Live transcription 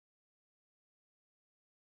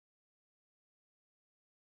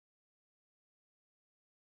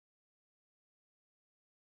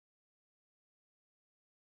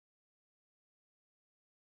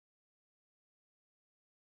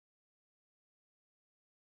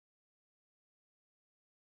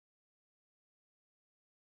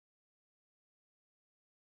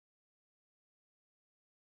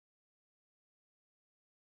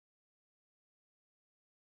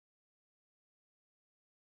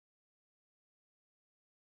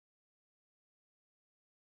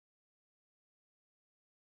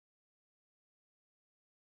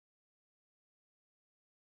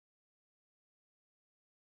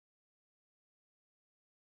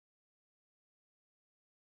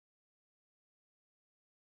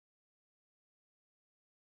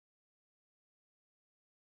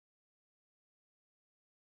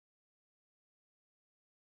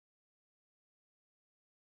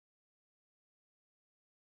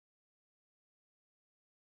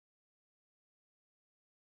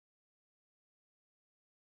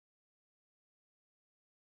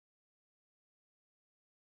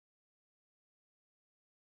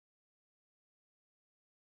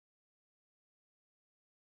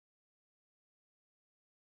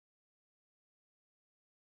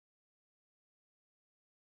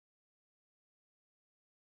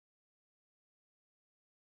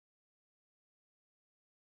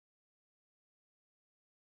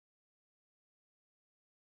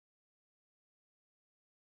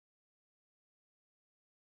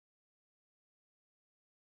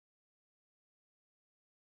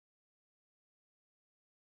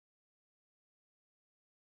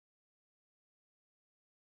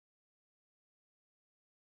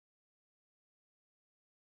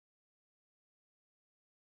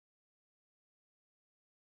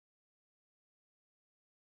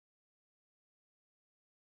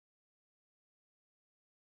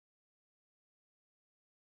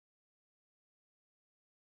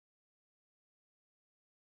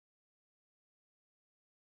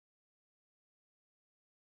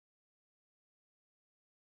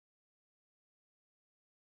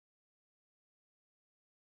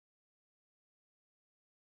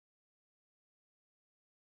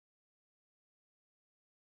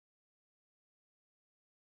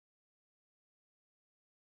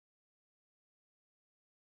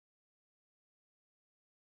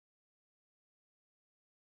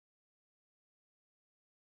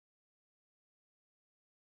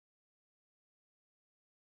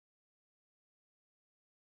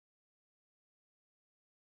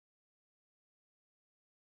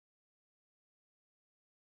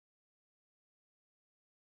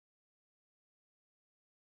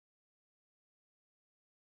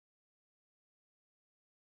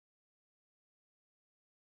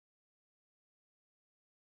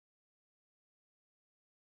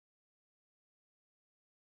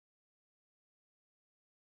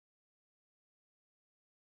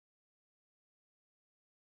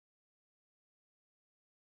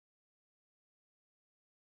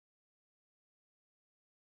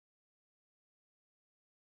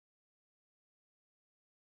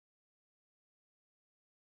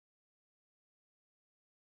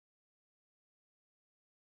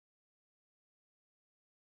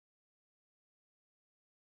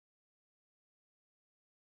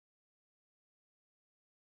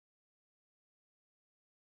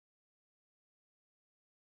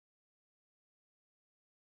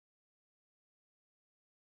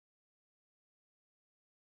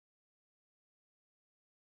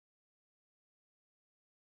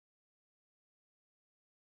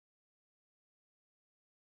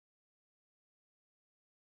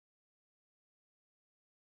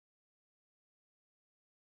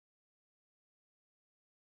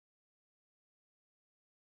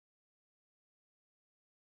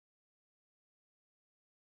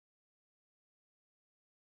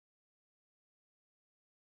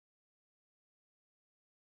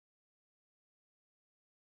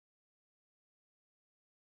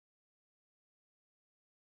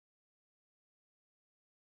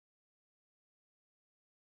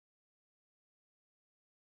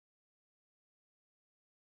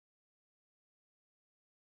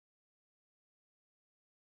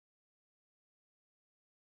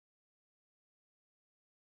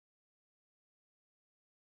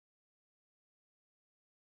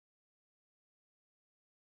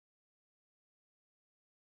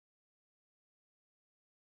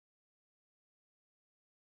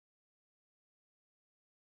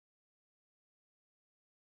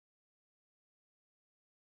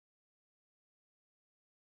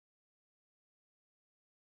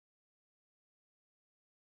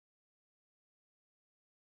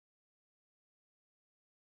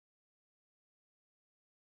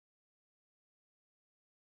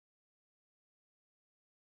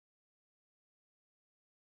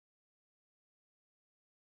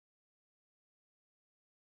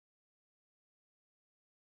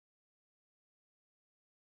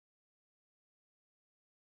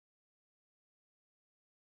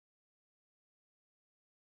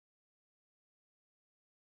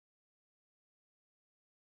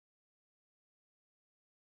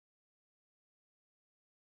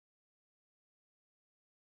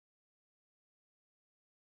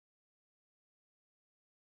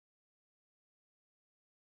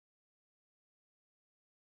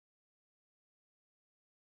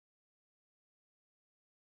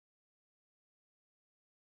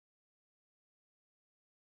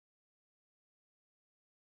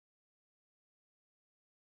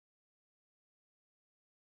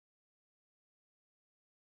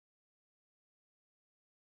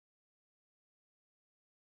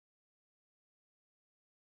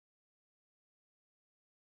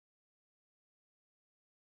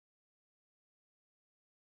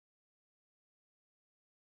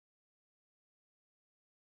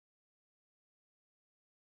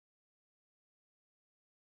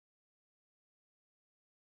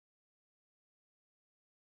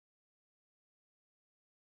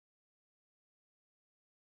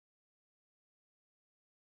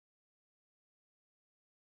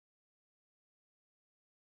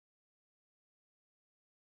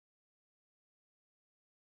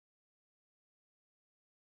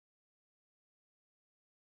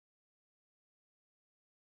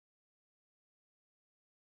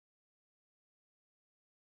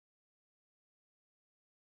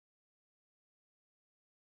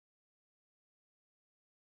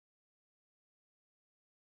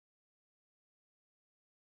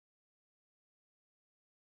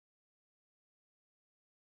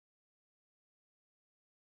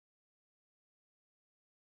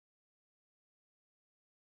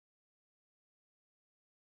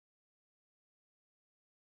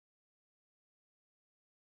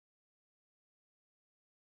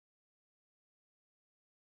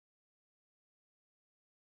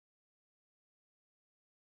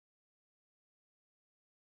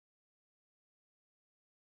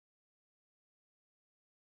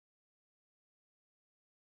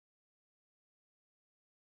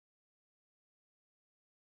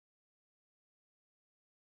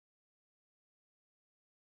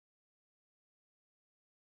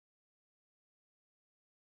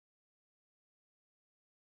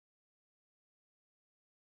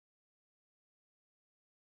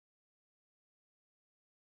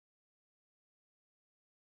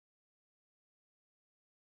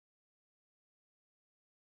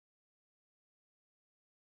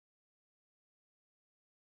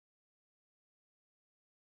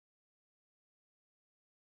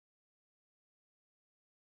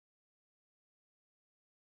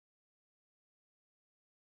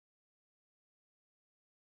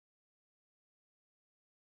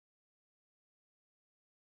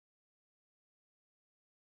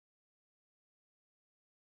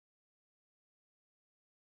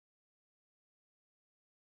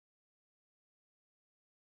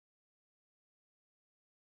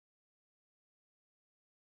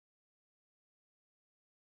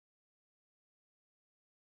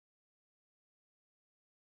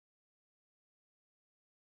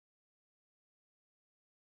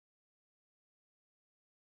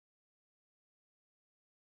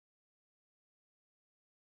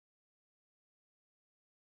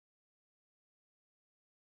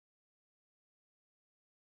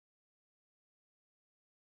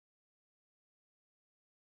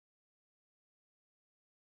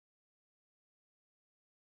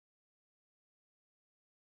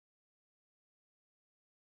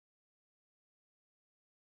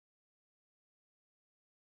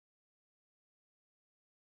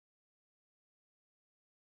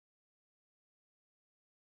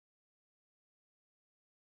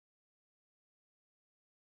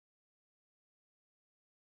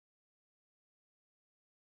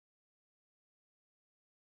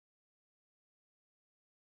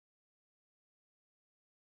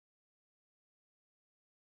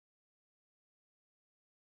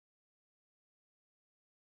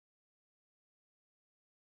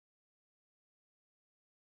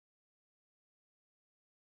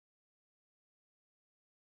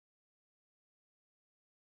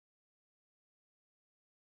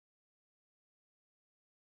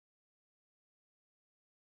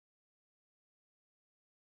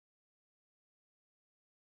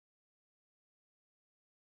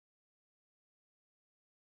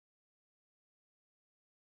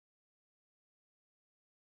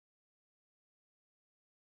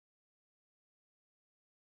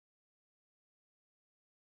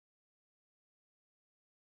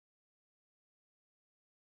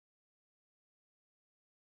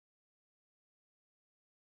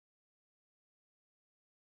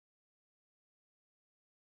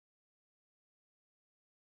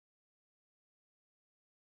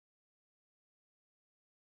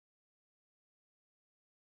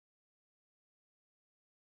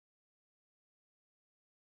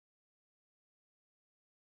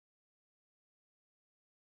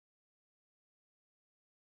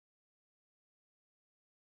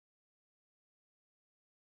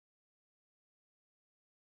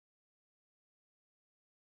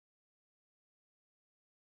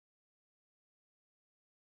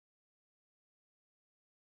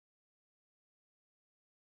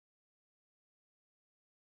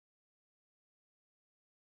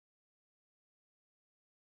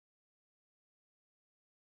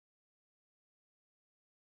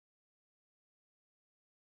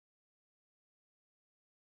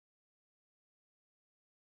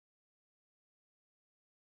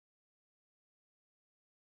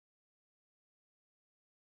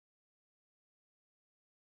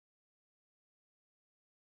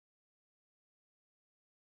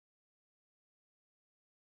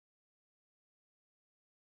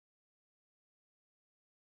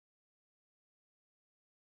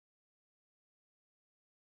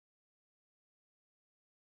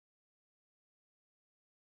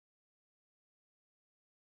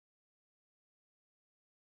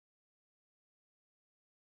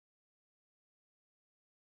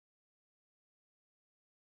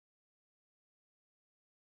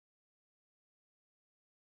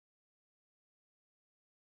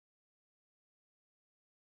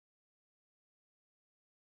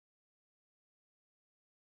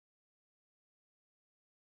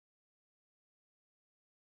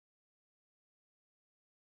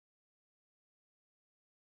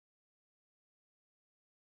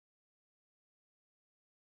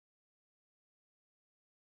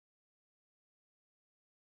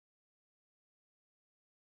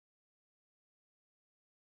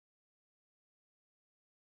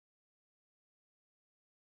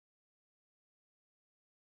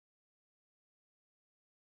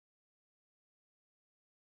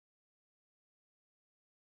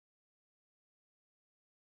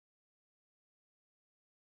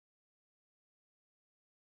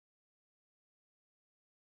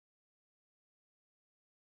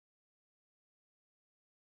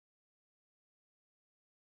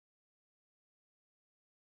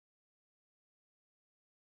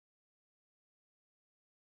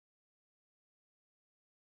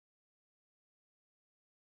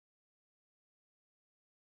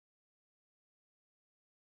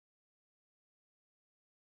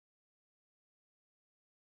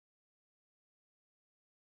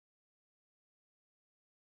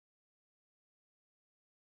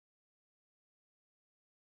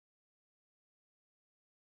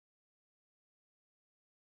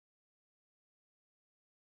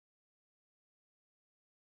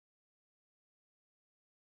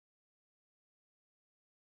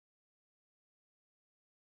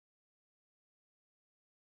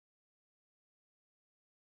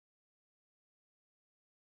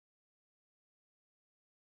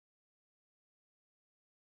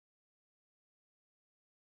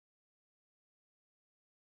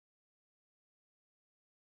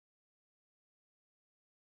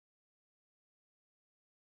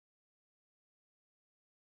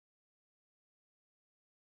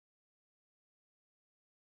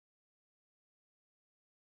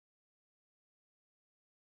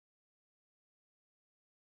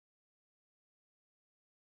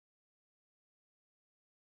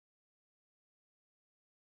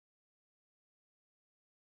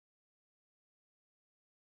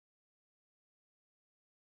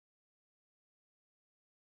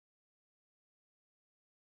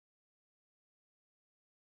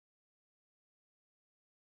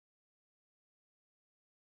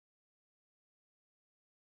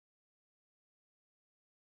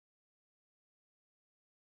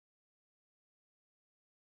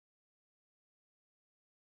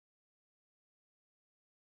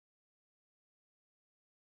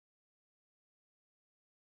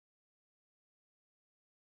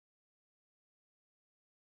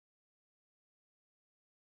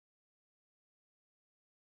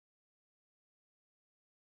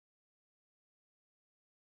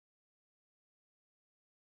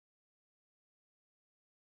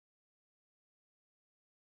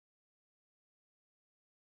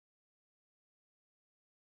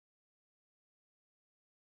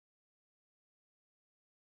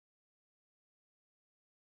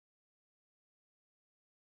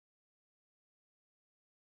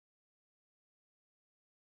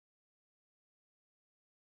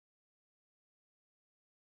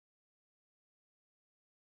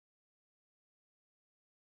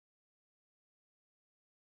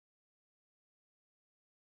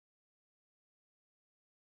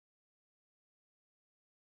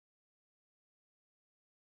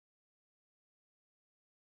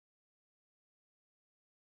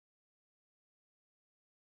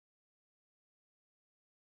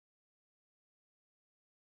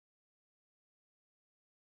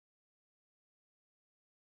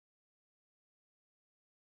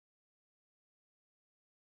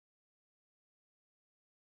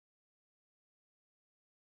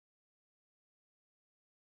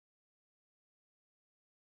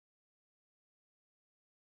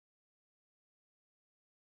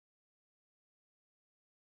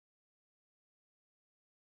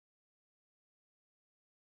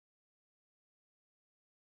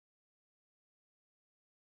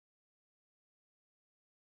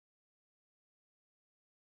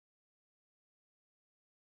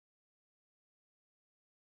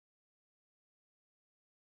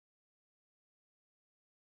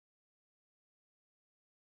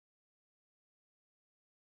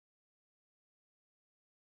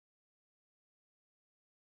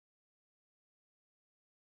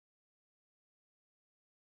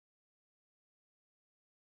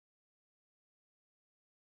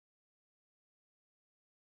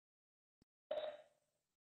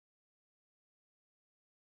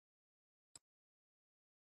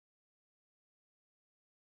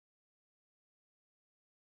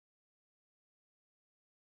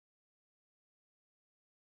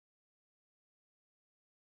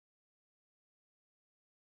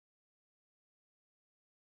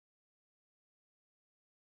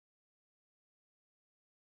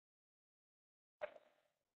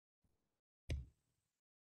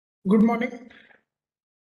Good morning.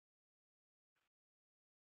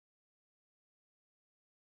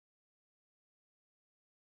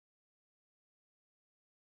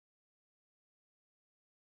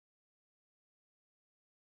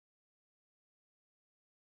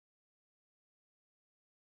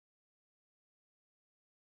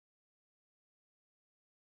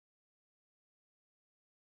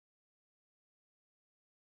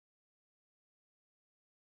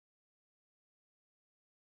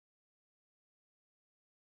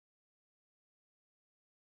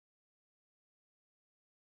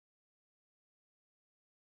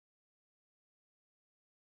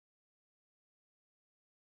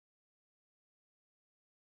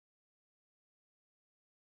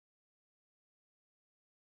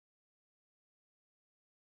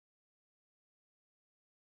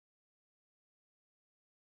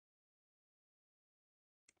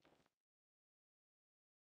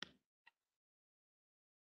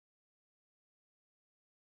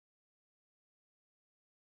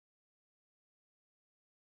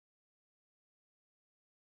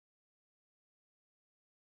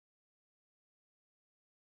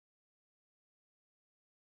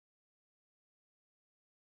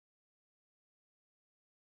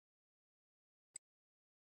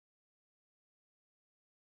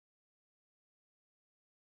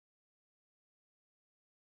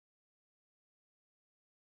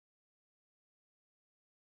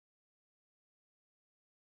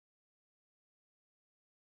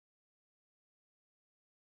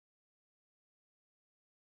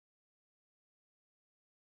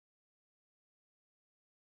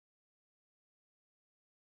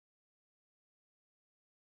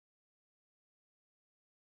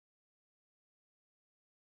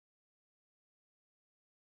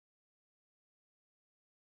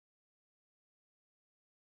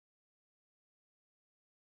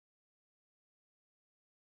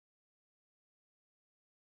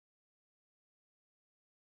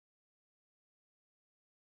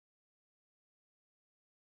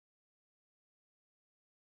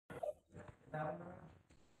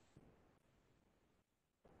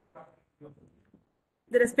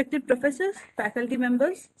 The respected professors, faculty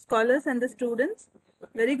members, scholars, and the students,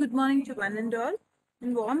 very good morning to one and all,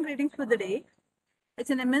 and warm greetings for the day. It's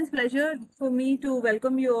an immense pleasure for me to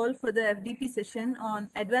welcome you all for the FDP session on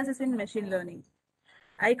Advances in Machine Learning.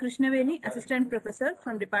 I, Krishnaveni, Assistant Professor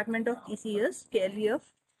from Department of ECS, KLEF,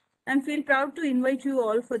 and feel proud to invite you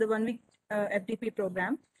all for the one-week FDP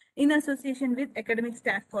program in association with Academic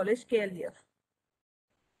Staff College, KLEF.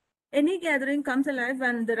 Any gathering comes alive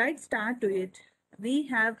when the right start to it. We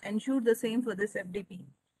have ensured the same for this FDP.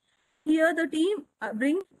 Here, the team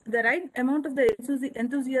brings the right amount of the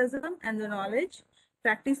enthusiasm and the knowledge,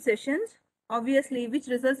 practice sessions, obviously, which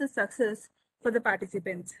results in success for the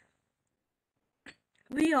participants.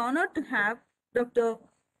 We are honored to have Dr.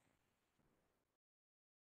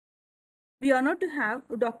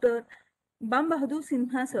 Bam Bahadur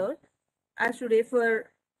Sinha sir as today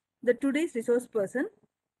for the today's resource person.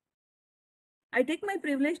 I take my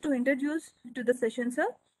privilege to introduce to the session, sir.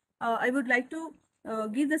 I would like to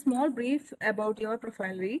give the small brief about your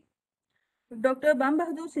profile read. Dr. Bam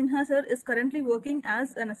Bahadur Sinha sir is currently working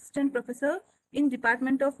as an assistant professor in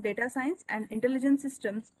Department of Data Science and Intelligence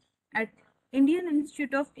Systems at Indian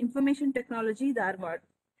Institute of Information Technology, Dharwad.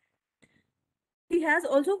 He has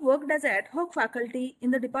also worked as ad hoc faculty in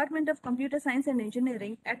the Department of Computer Science and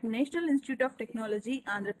Engineering at National Institute of Technology,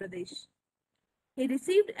 Andhra Pradesh. He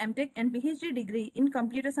received MTech and PhD degree in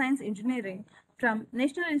Computer Science Engineering from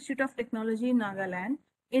National Institute of Technology, Nagaland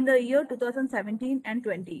in the year 2017 and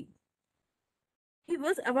 20. He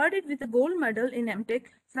was awarded with a gold medal in MTech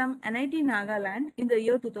from NIT Nagaland in the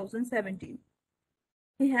year 2017.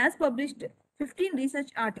 He has published 15 research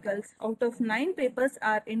articles, out of 9 papers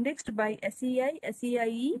are indexed by SEI,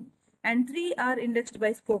 SEIE, and 3 are indexed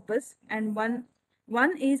by Scopus, and one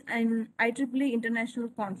is an IEEE International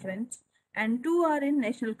Conference, and 2 are in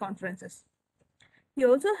national conferences. He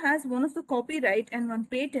also has one of the copyright and one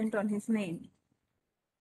patent on his name.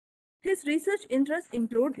 His research interests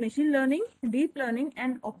include machine learning, deep learning,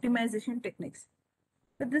 and optimization techniques.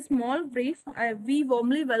 With this small brief, we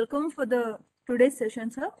warmly welcome for the today's session,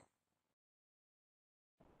 sir.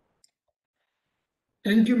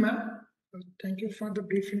 Thank you, ma'am. Thank you for the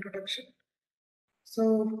brief introduction.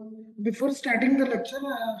 So, before starting the lecture,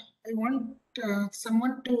 I want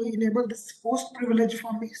someone to enable this host privilege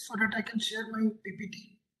for me so that I can share my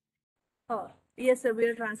PPT. Yes, sir. We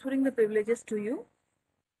are transferring the privileges to you.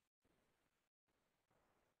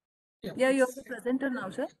 Yeah, you're the presenter now,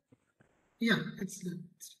 sir. Yeah, it's there.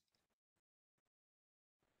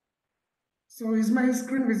 So, is my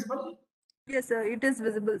screen visible? Yes, sir. It is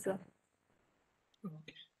visible, sir.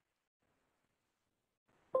 Okay.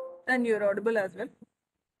 And you're audible as well.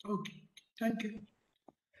 Okay. Thank you.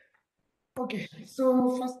 Okay.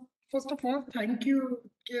 So first of all, thank you,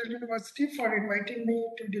 KL University, for inviting me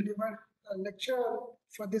to deliver a lecture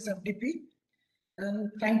for this FDP.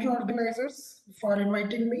 And thank you, organizers, for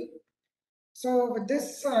inviting me. So with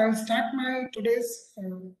this, I'll start my today's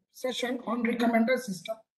session on recommender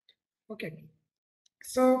system. Okay.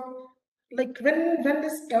 So, like when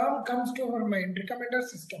this term comes to our mind, recommender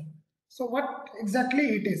system. So, what exactly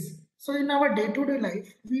it is? So, in our day-to-day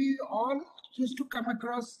life, we all used to come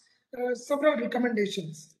across several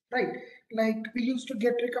recommendations, right? Like we used to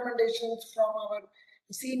get recommendations from our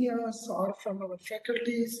seniors or from our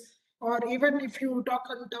faculties, or even if you talk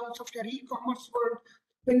in terms of your e-commerce world,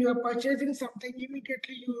 when you are purchasing something,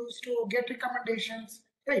 immediately you used to get recommendations,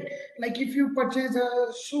 right? Like if you purchase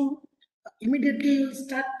a shoe, immediately you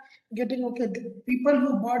start getting, okay, the people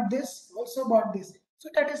who bought this also bought this. So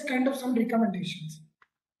that is kind of some recommendations.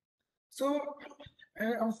 So,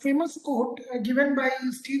 a famous quote given by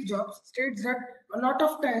Steve Jobs states that a lot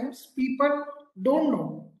of times people don't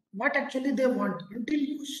know what actually they want until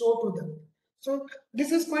you show to them. So,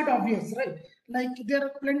 this is quite obvious, right? Like there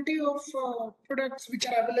are plenty of products which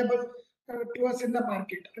are available to us in the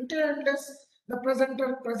market. Until unless the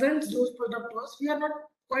presenter presents those products to us, we are not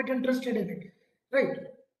quite interested in it, right?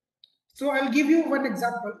 So I'll give you one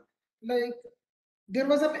example. Like there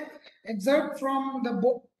was an excerpt from the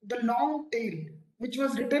book The Long Tail, which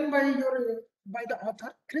was written by the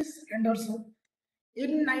author Chris Anderson.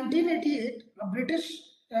 In 1988, a British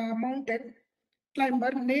mountain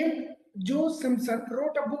climber named Joe Simpson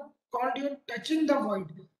wrote a book called Touching the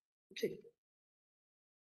Void. Okay.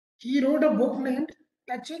 He wrote a book named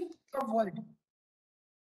Touching the Void,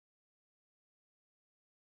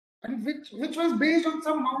 and which was based on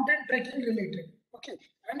some mountain trekking related. Okay,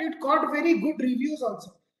 and it got very good reviews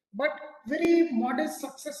also, but very modest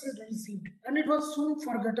success is received, and it was soon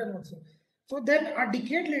forgotten also. So then a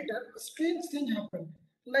decade later, a strange thing happened.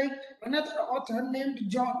 Like another author named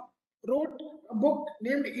John wrote a book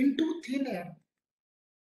named Into Thin Air.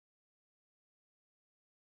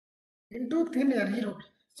 Into Thin Air, he wrote.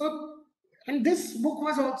 So, and this book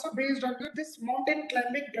was also based on this mountain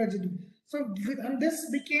climbing tragedy. So, and this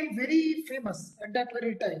became very famous at that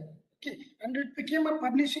very time. Okay, and it became a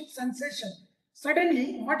publishing sensation.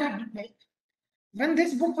 Suddenly, what happened? Like, when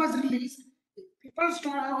this book was released, people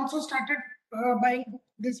also started buying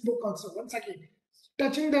this book also once again.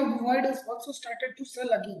 Touching the Void has also started to sell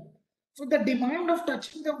again. So the demand of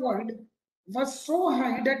Touching the Void was so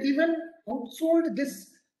high that even outsold this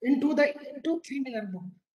into Thin Air book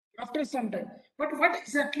after some time. But what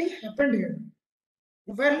exactly happened here?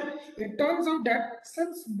 Well, it turns out that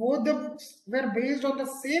since both the books were based on the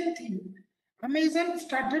same theme, Amazon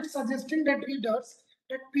started suggesting that readers,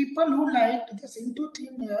 that people who liked this Into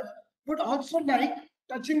Thin Air would also like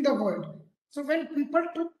Touching the World. So when people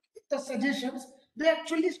took the suggestions, they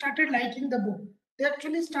actually started liking the book. They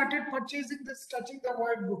actually started purchasing this Touching the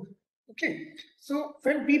World book. Okay, so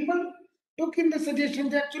when people took in the suggestion,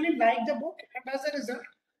 they actually liked the book, and as a result,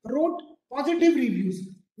 wrote positive reviews,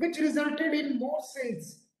 which resulted in more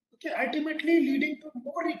sales. Okay, ultimately leading to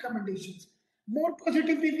more recommendations. More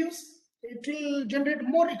positive reviews, it will generate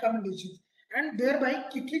more recommendations, and thereby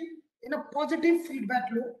kicking in a positive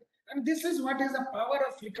feedback loop. And this is what is the power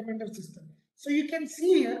of recommender system. So you can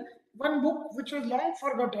see here one book which was long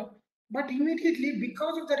forgotten, but immediately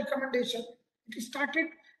because of the recommendation, it started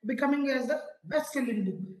becoming as the best-selling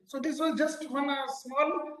book. So this was just one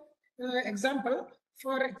small example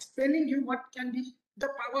for explaining you what can be the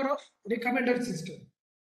power of recommender system.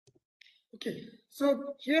 Okay,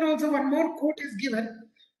 so here also one more quote is given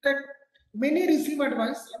that many receive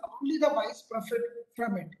advice and only the wise profit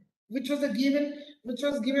from it, which was given.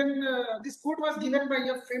 This quote was given by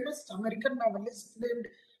a famous American novelist named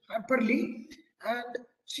Harper Lee, and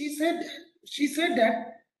she said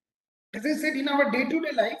that, as I said, in our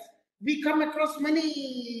day-to-day life, we come across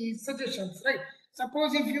many suggestions, right?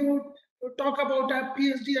 Suppose if you talk about a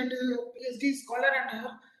PhD and a PhD scholar and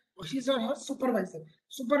his or her supervisor.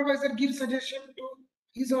 Supervisor gives suggestion to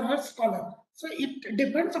his or her scholar. So it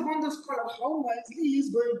depends upon the scholar how wisely he is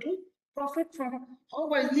going to profit from, how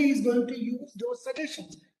wisely he is going to use those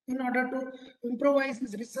suggestions in order to improvise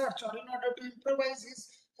his research, or in order to improvise his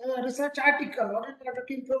research article, or in order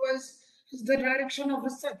to improvise the direction of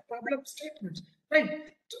research problem statements, right?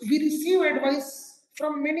 So we receive advice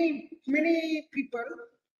from many people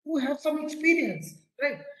who have some experience,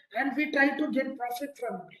 right? And we try to get profit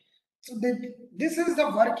from it. So this is the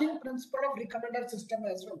working principle of recommender system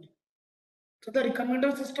as well. So the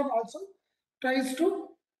recommender system also tries to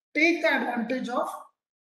take the advantage of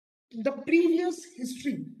the previous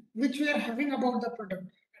history which we are having about the product.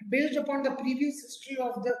 Based upon the previous history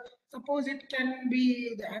of the, suppose it can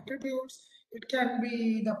be the attributes, it can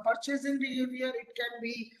be the purchasing behavior, it can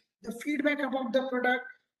be the feedback about the product.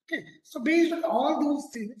 Okay, so based on all those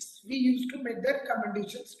things, we used to make the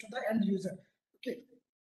recommendations to the end user. Okay,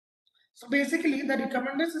 so basically, the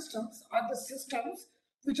recommender systems are the systems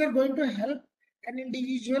which are going to help an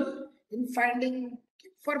individual in finding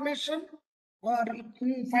information or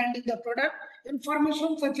in finding the product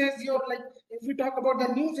information, such as your, like, if we talk about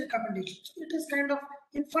the news recommendations, it is kind of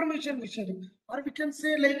information sharing. Or we can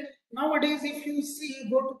say, like, nowadays if you see,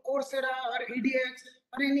 go to Coursera or EDX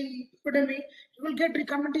or any Udemy, you will get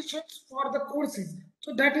recommendations for the courses.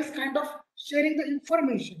 So that is kind of sharing the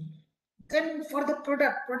information. Then for the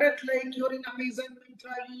product like you're in Amazon,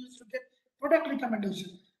 Myntra, you used to get product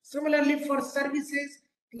recommendation. Similarly for services,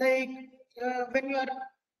 like when you are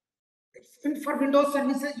for Windows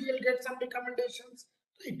services, you will get some recommendations.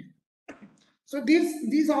 Right. So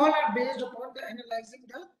these all are based upon the analyzing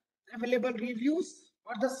the available reviews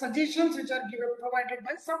or the suggestions which are given provided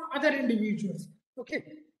by some other individuals. Okay.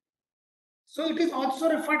 So it is also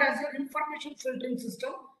referred as your information filtering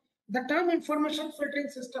system. The term information filtering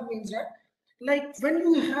system means that, like, when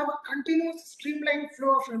you have a continuous streamlined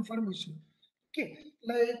flow of information. Okay,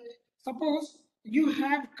 like suppose you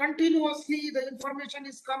have continuously the information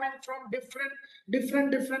is coming from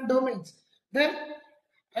different domains. Then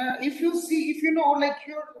if you see, if you know, like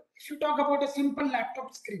if you talk about a simple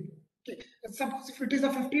laptop screen, okay, suppose if it is a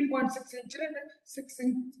 15.6 inch and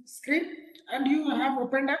 6-inch screen, and you have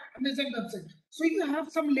opened an Amazon website, so you have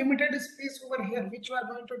some limited space over here which you are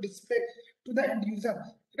going to display to the end user,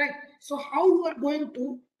 right? So how you are going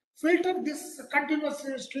to filter this continuous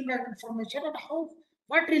streamlined information, and how,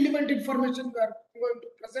 what relevant information you are going to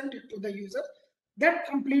present it to the user, that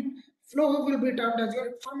complete flow will be termed as your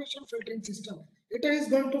information filtering system. It is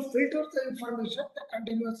going to filter the information, the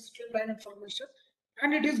continuous streamline information,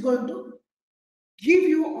 and it is going to give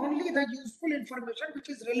you only the useful information which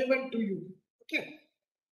is relevant to you. Okay.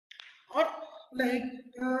 Or like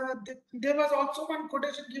there was also one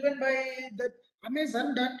quotation given by the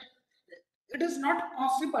Amazon that it is not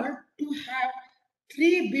possible to have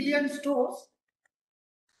 3 billion stores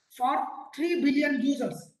for 3 billion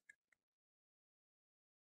users.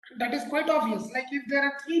 That is quite obvious. Like if there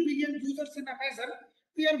are 3 billion users in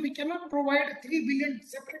Amazon, we cannot provide 3 billion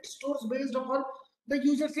separate stores based upon the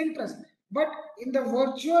user's interest. But in the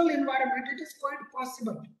virtual environment, it is quite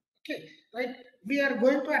possible. Okay, right? We are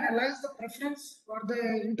going to analyze the preference or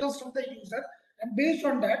the interest of the user, and based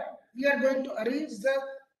on that, we are going to arrange the,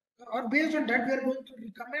 or based on that, we are going to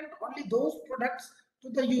recommend only those products to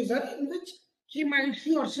the user in which he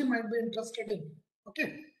or she might be interested in.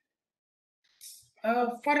 Okay,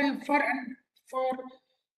 for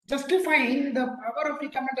justifying the power of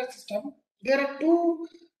recommender system, there are two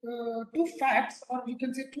facts, or we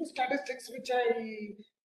can say two statistics, which I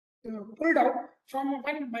pulled out from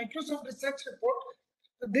one Microsoft research report.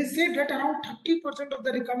 They say that around 30% of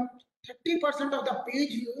the 30% of the page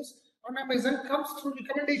views on Amazon comes through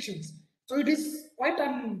recommendations. So it is quite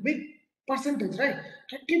a big percentage, right?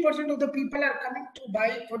 30% of the people are coming to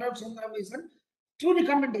buy products on Amazon through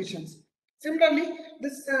recommendations. Similarly,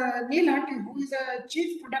 this Neil Huntley, who is a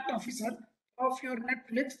chief product officer of your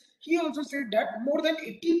Netflix, he also said that more than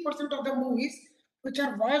 80% of the movies which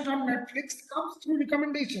are watched on Netflix comes through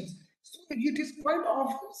recommendations. So it is quite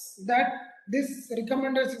obvious that this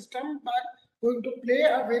recommender system are going to play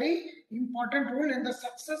a very important role in the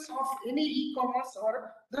success of any e-commerce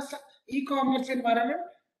or the e-commerce environment,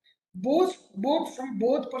 both from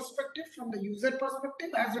both perspective, from the user perspective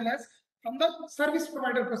as well as from the service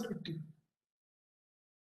provider perspective.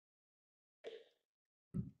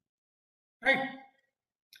 Right.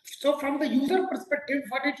 So from the user perspective,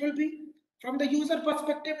 what it will be? From the user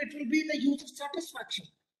perspective, it will be the user satisfaction.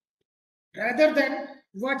 Rather than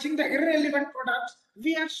watching the irrelevant products,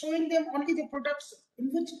 we are showing them only the products in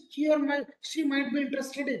which she might be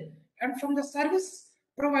interested in. And from the service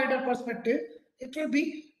provider perspective, it will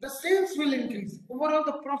be the sales will increase. Overall,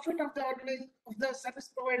 the profit of the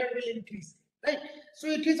service provider will increase. Right. So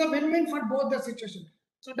it is a win-win for both the situation.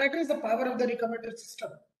 So that is the power of the recommender system.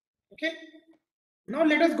 Okay. Now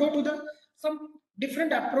let us go to the some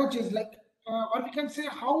different approaches, like or we can say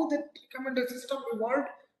how the recommender system evolved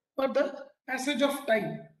for the passage of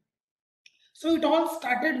time. So it all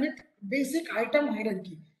started with basic item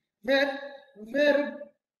hierarchy, where where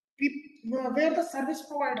where the service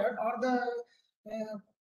provider or uh,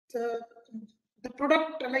 the, the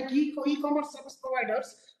product like e-commerce service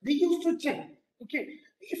providers, they used to check. Okay,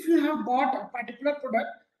 if you have bought a particular product,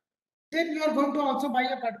 then you are going to also buy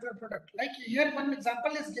a particular product. Like here, one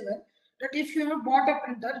example is given that if you have bought a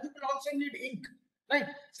printer, you will also need ink, right?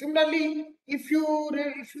 Similarly, if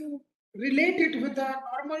you relate it with a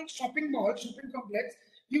normal shopping mall, shopping complex,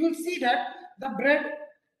 you will see that the bread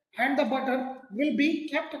and the butter will be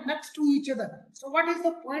kept next to each other. So what is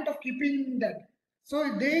the point of keeping that?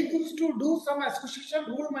 So they used to do some association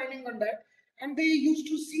rule mining on that, and they used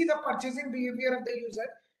to see the purchasing behavior of the user,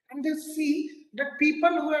 and they see that people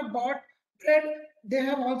who have bought bread, they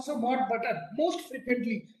have also bought butter most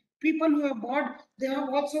frequently. People who have bought, they have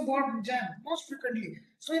also bought jam most frequently.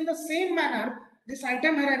 So in the same manner, this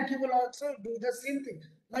item hierarchy will also do the same thing.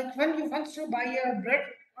 Like when you once you buy a bread,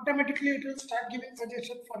 automatically it will start giving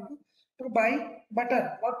suggestion for you to buy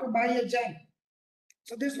butter or to buy a jam.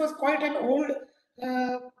 So this was quite an old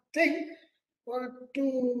thing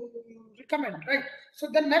to recommend, right? So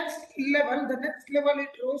the next level, it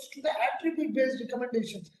rose to the attribute-based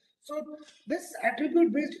recommendations. So this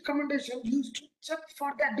attribute-based recommendation used to check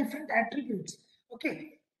for the different attributes.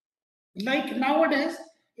 Okay, like nowadays,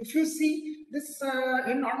 if you see this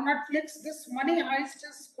on Netflix, this Money Heist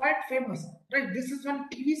is quite famous, right? This is one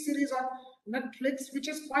TV series on Netflix which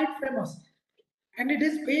is quite famous, and it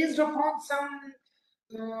is based upon some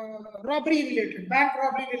robbery related, bank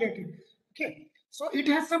robbery related. Okay, so it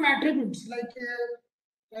has some attributes like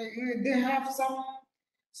they have some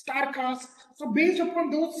star cast. So based upon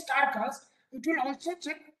those star cast, it will also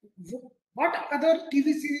check what other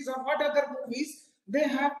TV series or what other movies they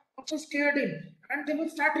have also starred in, and they will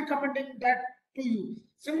start recommending that to you.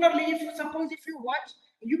 Similarly, if you suppose if you watch,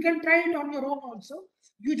 you can try it on your own also.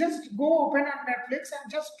 You just go open on Netflix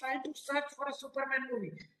and just try to search for a Superman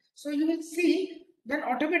movie. So you will see, then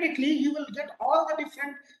automatically you will get all the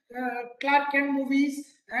different Clark Kent movies,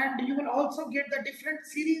 and you will also get the different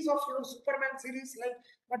series of your Superman series, like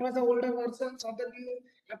what was the older versions or the new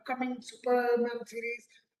upcoming Superman series,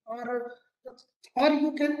 or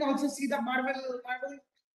you can also see the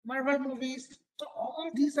Marvel movies. So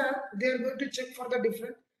all these are, they are going to check for the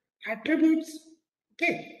different attributes.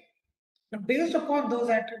 Okay, now, based upon those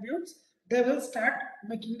attributes, they will start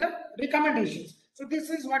making the recommendations. So this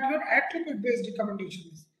is what your attribute-based recommendation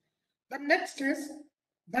is. The next is,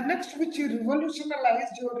 the next which you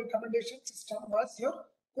revolutionized your recommendation system was your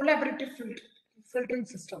collaborative filtering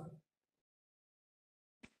system.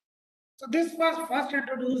 So this was first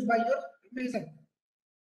introduced by your Mason.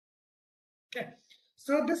 Okay.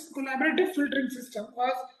 So this collaborative filtering system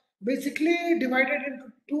was basically divided into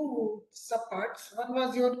two subparts. One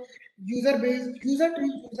was your user-based,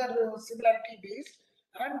 user-to-user similarity based,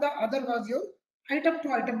 and the other was your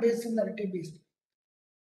item-to-item based similarity based.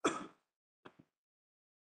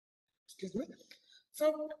 Excuse me.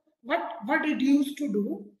 So what it used to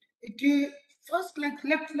do, first, like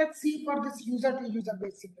let's see for this user-to-user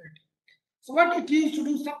based similarity. So what it used to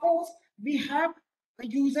do, suppose we have a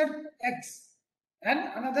user X and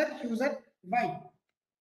another user Y.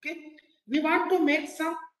 Okay, we want to make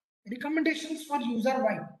some recommendations for user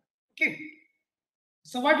Y. Okay,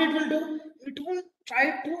 so what it will do, it will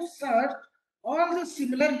try to search all the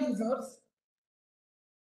similar users,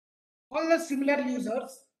 all the similar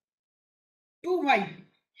users to Y.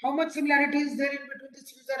 How much similarity is there in between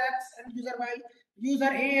this user X and user Y,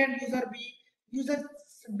 user A and user B, user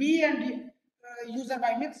B and user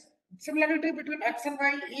Y, means similarity between X and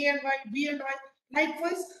Y, A and Y, B and Y.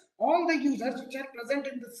 Likewise, all the users which are present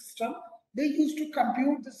in the system, they used to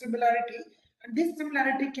compute the similarity, and this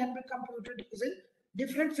similarity can be computed using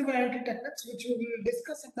different similarity techniques, which we will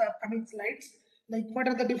discuss in the upcoming slides. Like what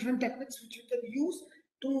are the different techniques which you can use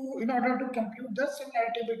to in order to compute the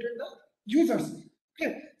similarity between the users.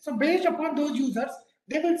 Okay, so based upon those users,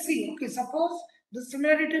 they will see, okay, suppose the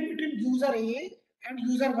similarity between user A and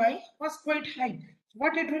user Y was quite high.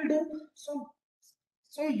 What it will do,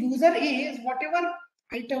 so user A is whatever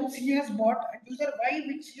items he has bought, and user Y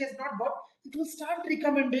which he has not bought, it will start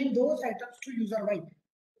recommending those items to user Y.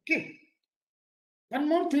 Okay, one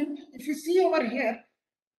more thing, if you see over here,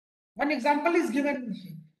 one example is given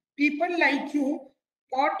here. People like you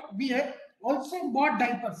bought beer, also bought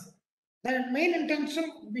diapers. The main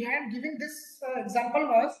intention behind giving this example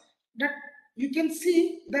was that you can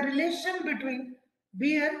see the relation between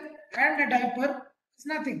beer and a diaper is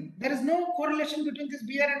nothing. There is no correlation between this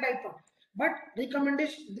beer and diaper. But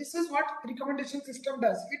recommendation, this is what recommendation system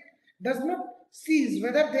does. It does not sees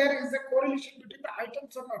whether there is a correlation between the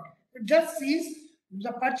items or not. It just sees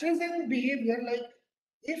the purchasing behavior, like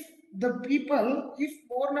if if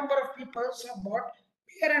more number of people have bought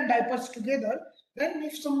beer and diapers together, then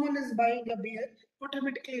if someone is buying a beer,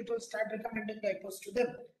 automatically it will start recommending diapers to them.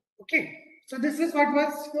 Okay, So this is what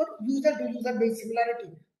was your user to user based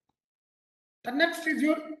similarity. The next is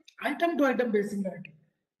your item to item based similarity.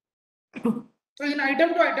 So in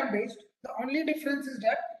item to item based, the only difference is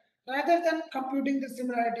that rather than computing the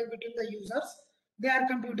similarity between the users, they are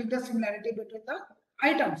computing the similarity between the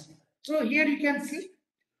items. So here you can see,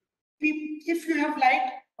 if you have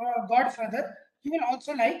liked Godfather, you will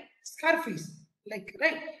also like Scarface. Like,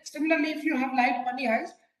 right? Similarly, if you have liked Money Heist,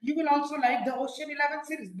 you will also like the Ocean 11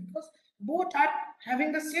 series, because both are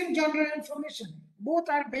having the same genre information. Both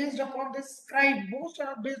are based upon this crime. Both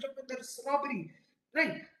are based upon this robbery.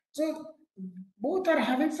 Right? So both are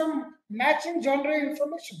having some matching genre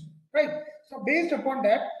information. Right? So based upon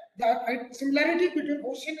that, the similarity between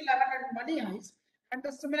Ocean 11 and Money Heist, and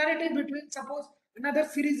the similarity between, suppose another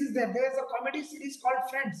series is there. There is a comedy series called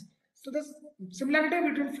Friends. So the similarity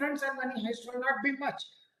between Friends and Money Heist will not be much.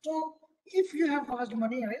 So if you have watched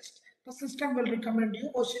Money Heist, the system will recommend you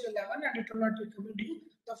Ocean 11 and it will not recommend you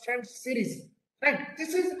the Friends series. Right?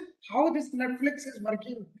 This is how this Netflix is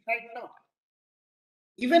working right now.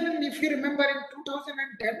 Even if you remember in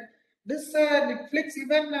 2010, this Netflix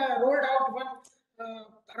even rolled out one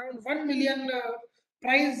around 1 million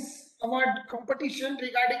prize award competition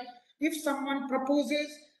regarding if someone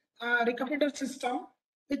proposes a recommender system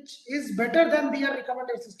which is better than their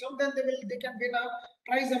recommender system, then they can win a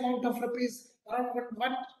prize amount of rupees around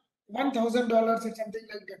 $1,000 or something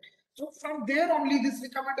like that. So from there only this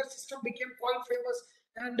recommender system became quite famous,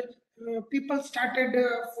 and people started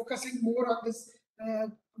focusing more on this,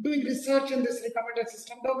 doing research in this recommender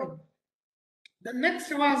system domain. The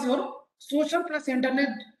next was your social plus internet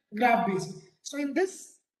graph based. So in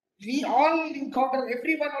this, we all encounter,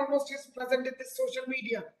 everyone almost is present in this social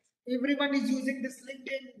media. Everyone is using this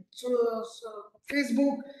LinkedIn,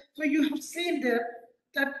 Facebook. So you have seen there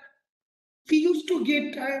that we used to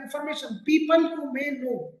get information, people who may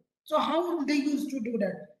know. So how they used to do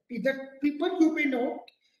that? The people you may know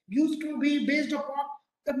used to be based upon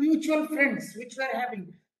the mutual friends which we are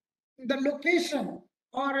having, the location,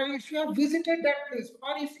 or if you have visited that place,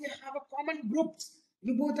 or if you have a common groups,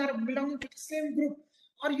 you both are belonging to the same group,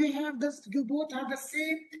 or you have this, you both have the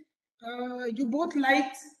same, you both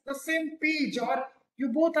like the same page, or you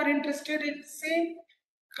both are interested in same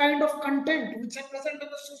kind of content which are present on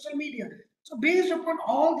the social media. So based upon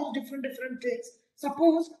all those different things,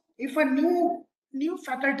 suppose if a new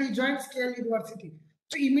faculty joins KL University,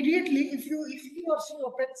 so immediately if he or she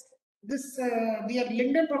opens this their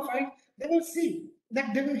LinkedIn profile, they will see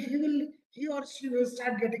that he or she will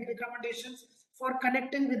start getting recommendations for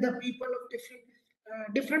connecting with the people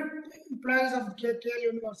of different employees of KL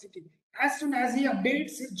University. As soon as he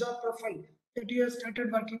updates his job profile that he has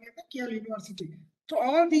started working at the KL University. So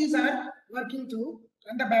all these are working through,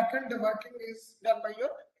 and the backend, the working is done by your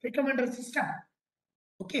recommender system.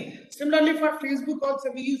 Okay. Similarly, for Facebook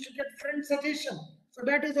also, we used to get friend suggestion. So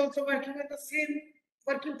that is also working at the same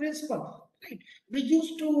working principle, right? We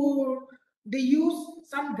used to, they use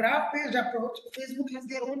some graph-based approach. Facebook has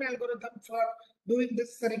their own algorithm for doing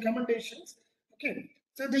this recommendations. Okay.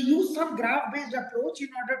 So they use some graph-based approach in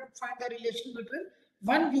order to find the relation between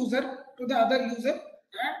one user to the other user,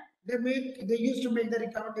 and they used to make the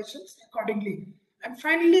recommendations accordingly. And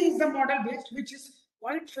finally is the model-based, which is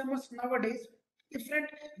quite famous nowadays. Different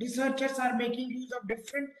researchers are making use of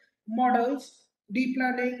different models, deep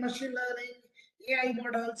learning, machine learning, AI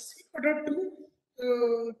models,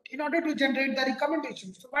 in order to generate the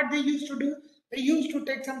recommendations. So what they used to do, they used to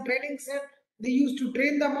take some training set, they used to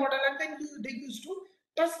train the model, and then they used to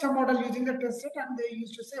test the model using the test set, and they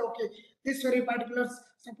used to say, okay, this very particular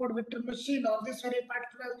support vector machine, or this very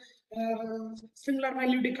particular singular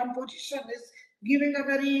value decomposition is giving a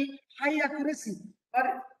very high accuracy, or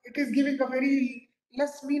it is giving a very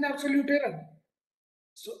less mean absolute error.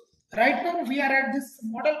 So right now we are at this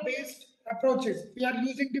model-based approaches. We are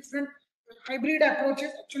using different hybrid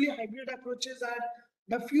approaches. Actually, hybrid approaches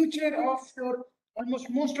are the future of your almost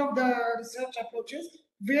most of the research approaches,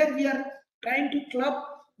 where we are trying to club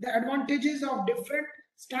the advantages of different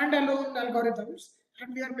standalone algorithms,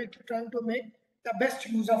 and we are trying to make the best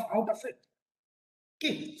use of out of it.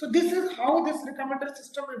 Okay, so this is how this recommender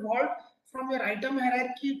system evolved from your item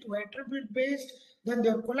hierarchy to attribute based, then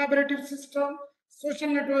their collaborative system, social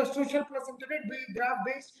network, social plus internet based, graph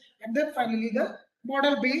based, and then finally the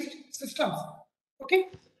model based systems. Okay,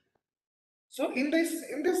 so in this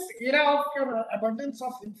era of your abundance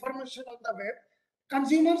of information on the web,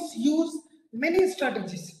 consumers use many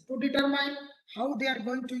strategies to determine how they are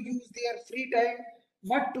going to use their free time,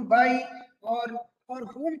 what to buy, or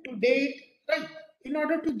whom to date, right? In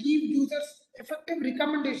order to give users effective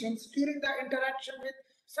recommendations during the interaction with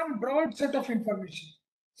some broad set of information.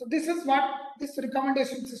 So this is what this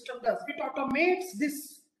recommendation system does. It automates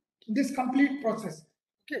this complete process.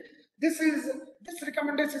 Okay, this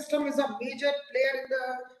recommendation system is a major player in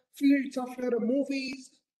the fields of your movies,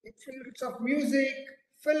 in fields of music,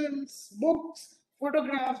 films, books,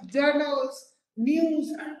 photographs, journals, news,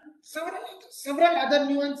 and several other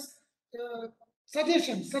nuance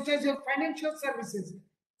suggestions such as your financial services,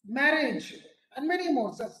 marriage, and many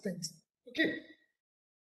more such things. Okay.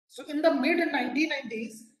 So in the mid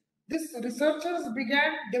 1990s, these researchers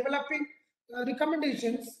began developing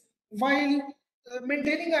recommendations while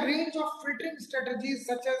maintaining a range of filtering strategies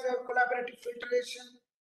such as collaborative filtration,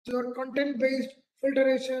 your content-based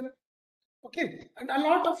filtration. Okay, and a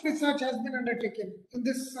lot of research has been undertaken in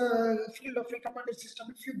this field of recommended system.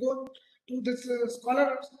 If you go to this Google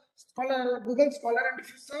Scholar, and if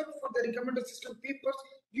you search for the recommended system papers,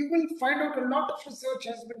 you will find out a lot of research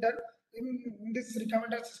has been done in this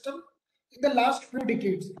recommended system in the last few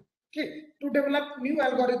decades. Okay, to develop new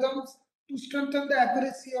algorithms to strengthen the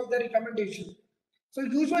accuracy of the recommendation. So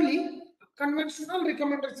usually, a conventional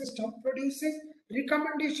recommender system produces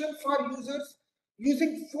recommendation for users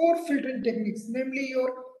using four filtering techniques, namely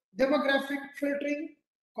your demographic filtering,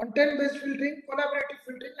 content-based filtering, collaborative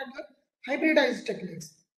filtering, and your hybridized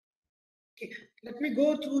techniques. Okay, let me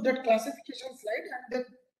go through that classification slide and then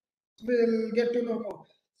we'll get to know more.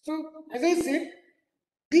 So, as I said,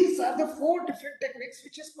 these are the four different techniques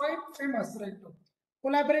which is quite famous right now.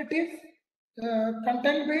 Collaborative,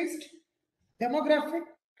 content-based, demographic,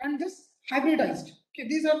 and this hybridized. Okay,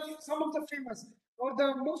 these are some of the famous or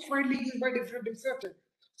the most widely used by different researchers.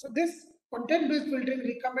 So this content-based filtering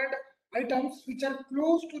recommend items which are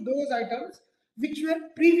close to those items which were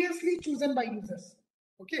previously chosen by users.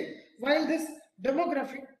 Okay, while this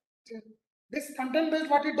demographic, this content-based,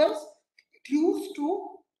 what it does, it used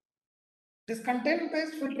to this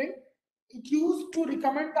content-based filtering, it used to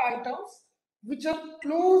recommend the items which are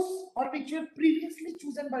close or which were previously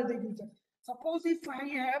chosen by the user. Suppose if I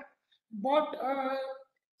have bought,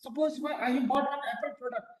 suppose I have bought an Apple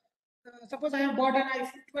product. Suppose I have bought an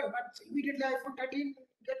iPhone 12, but immediately iPhone 13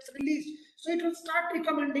 gets released. So it will start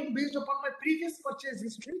recommending based upon my previous purchase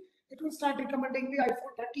history. It will start recommending the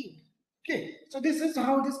iPhone 13. Okay, so this is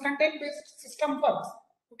how this content-based system works.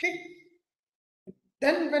 Okay.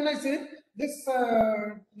 Then when I say this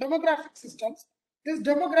demographic systems, this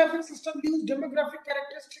demographic system use demographic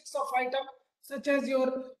characteristics of item such as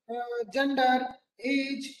your gender,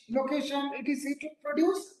 age, location, etc. to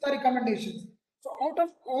produce the recommendations. So out of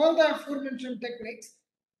all the aforementioned techniques,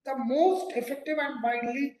 the most effective and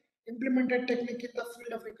widely implemented technique in the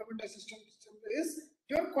field of recommender system is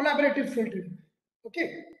your collaborative filtering.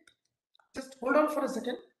 Okay, just hold on for a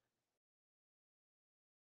second.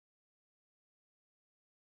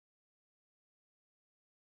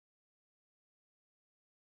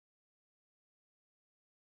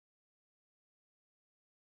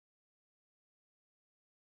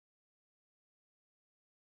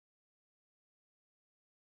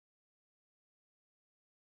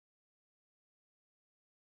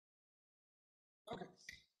 Okay.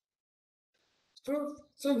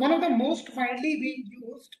 So one of the most widely being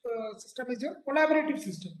used system is your collaborative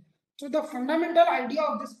system. So the fundamental idea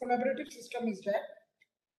of this collaborative system is that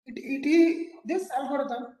this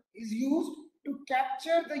algorithm is used to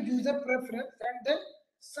capture the user preference and then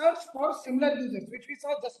search for similar users, which we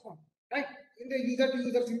saw just now, right? In the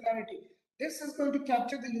user-to-user similarity. This is going to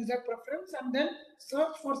capture the user preference and then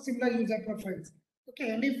search for similar user profiles. Okay,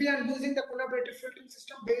 and if we are using the collaborative filtering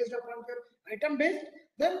system based upon your item based,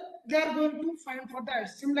 then they are going to find for the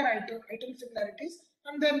similar item similarities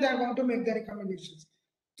and then they are going to make the recommendations.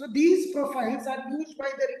 So these profiles are used by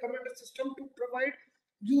the recommender system to provide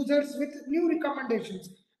users with new recommendations.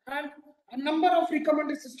 And a number of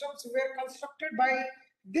recommender systems were constructed by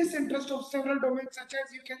this interest of several domains, such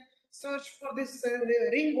as you can search for this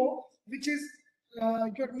Ringo, which is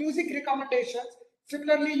your music recommendations.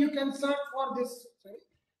 Similarly, you can search for this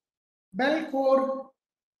Bellcore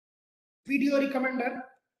video recommender,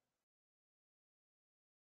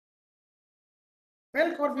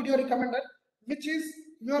 Bellcore video recommender, which is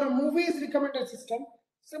your movies recommender system.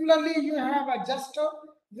 Similarly, you have Adjuster,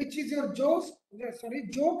 which is your joke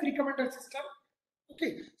recommender system.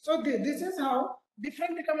 Okay, so this is how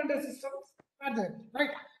different recommender systems are there,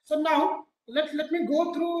 right? So now let me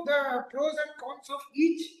go through the pros and cons of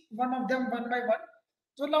each one of them one by one.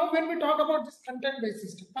 So now when we talk about this content-based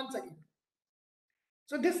system, once again.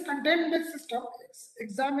 So this content-based system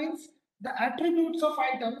examines the attributes of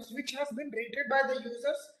items which has been rated by the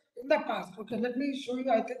users in the past. Okay, let me show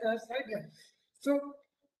you. I think I have slide here. So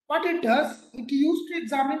what it does, it used to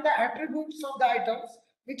examine the attributes of the items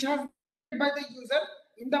which has been rated by the user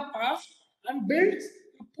in the past and builds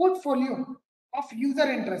a portfolio of user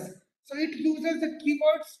interest. So it uses the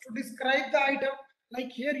keywords to describe the item.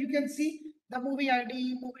 Like here you can see the movie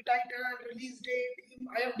ID, movie title, release date,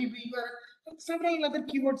 IMDb URL, and several other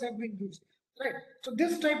keywords have been used. Right. So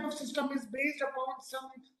this type of system is based upon some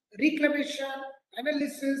reclamation,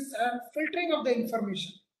 analysis, and filtering of the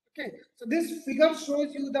information. Okay. So this figure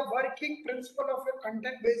shows you the working principle of a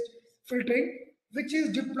content-based filtering, which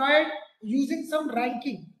is deployed using some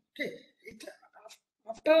ranking. Okay.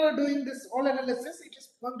 After doing this all analysis, it is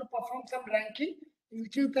going to perform some ranking,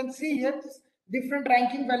 which you can see here. Different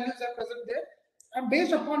ranking values are present there, and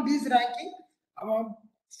based upon these ranking,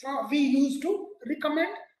 so we used to recommend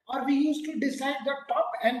or we used to decide the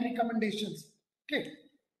top N recommendations. Okay.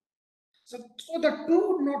 So the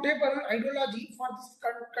two notable ideology for this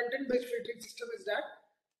content-based filtering system is that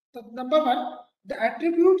the number one, the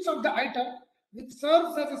attributes of the item which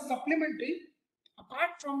serves as a supplementary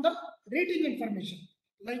apart from the rating information.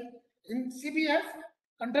 Like in CBF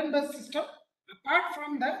content-based system, apart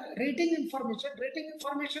from the rating information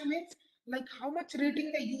means like how much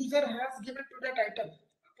rating the user has given to that item.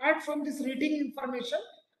 Apart from this rating information,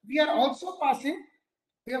 we are also passing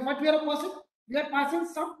what we are passing? We are passing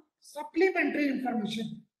some supplementary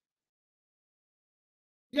information.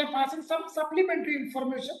 We are passing some supplementary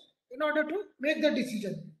information in order to make the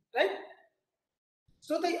decision, right?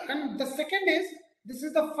 So the second is, this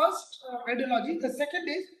is the first ideology. The second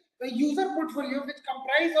is the user portfolio, which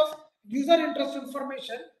comprise of user interest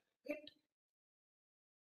information. It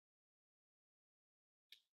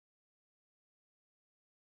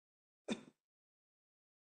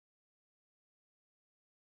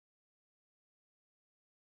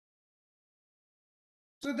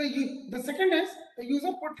So the second is the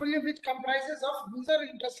user portfolio, which comprises of user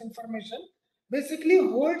interest information, basically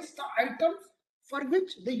holds the items for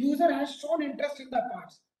which the user has shown interest in the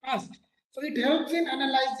past. So it helps in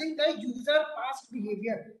analyzing the user past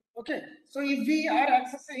behavior. Okay. So if we are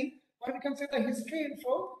accessing, or we can say the history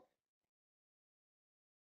info,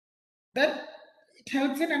 then it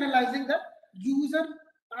helps in analyzing the user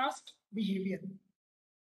past behavior.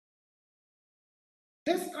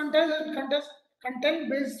 This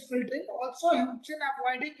content-based filtering also helps in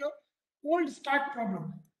avoiding your cold start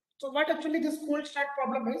problem. So what actually this cold start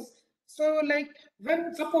problem is? So like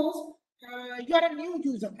when suppose you are a new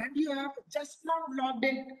user and you have just now logged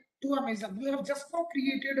in to Amazon, you have just now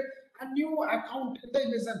created a new account in the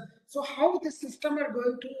Amazon. So how the system are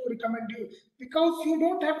going to recommend you? Because you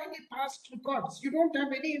don't have any past records, you don't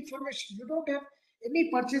have any information, you don't have any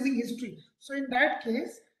purchasing history. So in that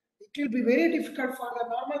case, it will be very difficult for the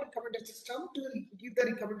normal recommendation system to give the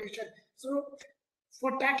recommendation. So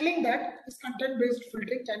for tackling that, this content-based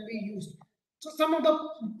filtering can be used. So some of the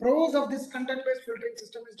pros of this content-based filtering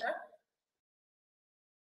system is that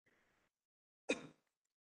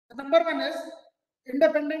the number one is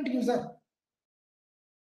independent user.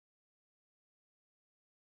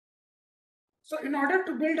 So in order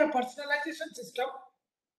to build a personalization system,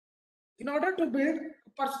 in order to build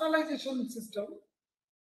a personalization system,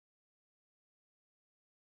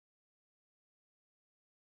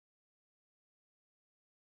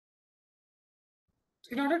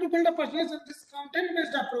 in order to build a personalization, this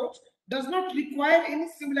content-based approach does not require any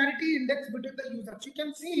similarity index between the users. You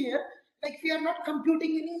can see here, like we are not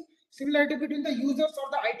computing any similarity between the users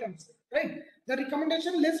or the items, right? The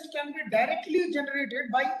recommendation list can be directly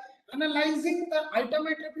generated by analyzing the item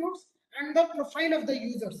attributes and the profile of the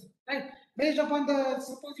users, right? Based upon the,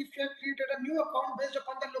 suppose if you have created a new account based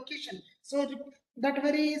upon the location, so that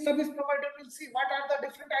very service provider will see what are the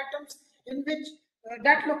different items in which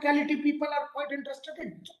that locality people are quite interested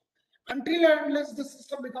in. Until and unless the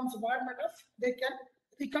system becomes warm enough, they can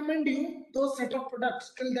recommend you those set of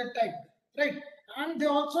products till that time, right? And they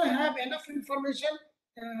also have enough information,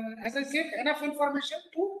 as I said, enough information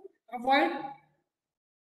to avoid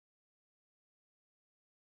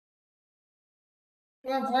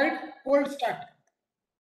cold start.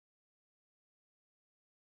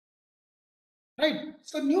 Right.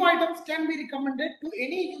 So new items can be recommended to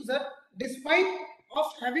any user despite of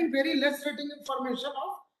having very less rating information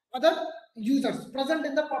of other users present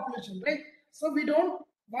in the population. Right. So we don't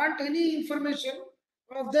want any information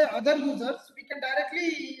of the other users. We can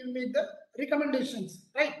directly make the recommendations.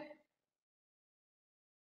 Right.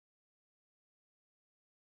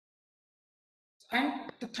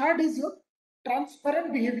 And the third is your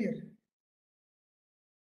transparent behavior.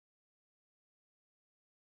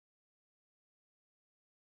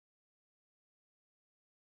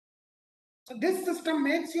 So this system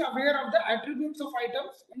makes you aware of the attributes of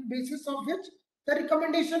items on basis of which the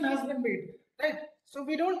recommendation has been made. Right. So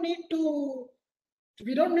we don't need to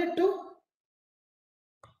We don't need to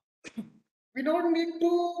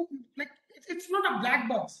like it's not a black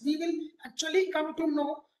box. We will actually come to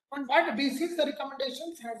know on what basis the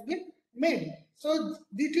recommendations has been made. So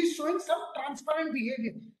it is showing some transparent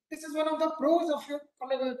behavior. This is one of the pros of your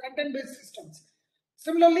content based systems.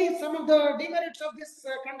 Similarly, some of the demerits of this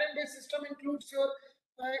content based system includes your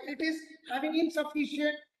it is having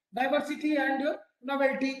insufficient diversity and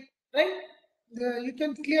novelty, right? You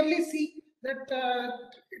can clearly see that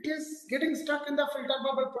it is getting stuck in the filter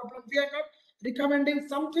bubble problem. We are not recommending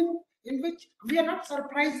something in which we are not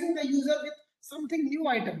surprising the user with something new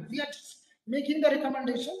item. We are just making the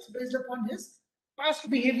recommendations based upon his past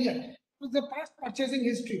behavior, the past purchasing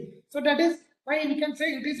history. So that is why we can say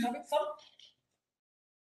it is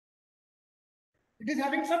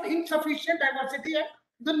having some insufficient diversity and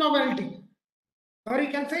the novelty. Or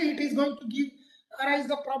you can say it is going to give arise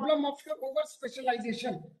the problem of your over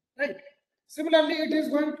specialization, right? Similarly, it is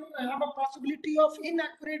going to have a possibility of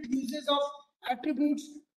inaccurate uses of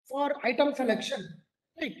attributes for item selection,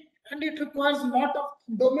 right? And it requires a lot of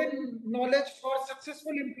domain knowledge for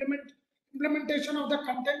successful implementation of the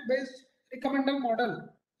content based recommender model,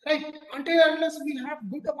 right? Until unless we have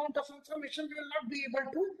good amount of information, we will not be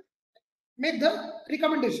able to make the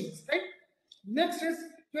recommendations, right? Next is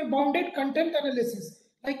your bounded content analysis.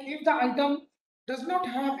 Like if the item does not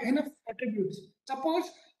have enough attributes, suppose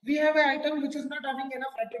we have an item which is not having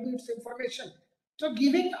enough attributes information. So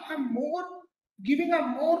giving a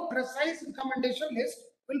more precise recommendation list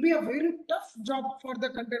will be a very tough job for the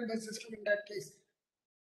content based system in that case.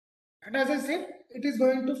 And as I said, it is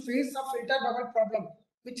going to face a filter bubble problem,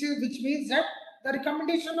 which means that the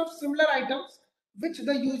recommendation of similar items which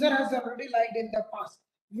the user has already liked in the past,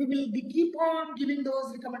 we will be keep on giving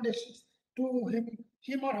those recommendations to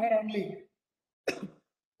him or her only.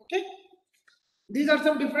 Okay, these are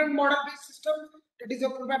some different model-based systems. That is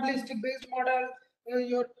your probabilistic-based model,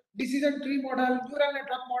 your decision tree model, neural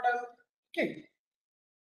network model. Okay,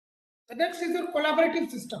 the next is your collaborative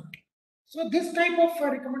system. So this type of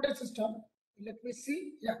recommender system, let me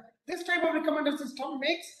see. Yeah, this type of recommender system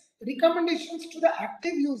makes recommendations to the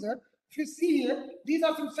active user. If you see here, these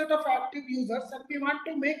are some set of active users, and we want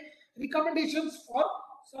to make recommendations for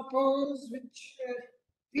suppose which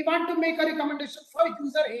we want to make a recommendation for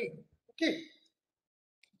user A. Okay,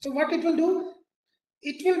 so what it will do?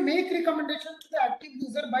 It will make recommendation to the active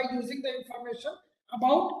user by using the information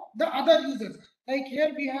about the other users. Like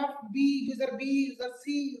here we have user B, user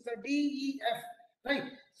C, user D, E, F, right?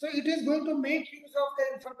 So it is going to make use of the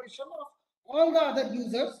information of all the other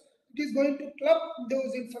users. It is going to club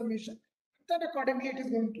those information. Then accordingly it is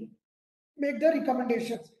going to make the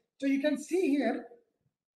recommendations. So you can see here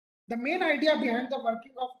the main idea behind the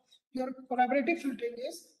working of your collaborative filtering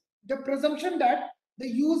is the presumption that the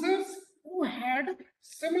users who had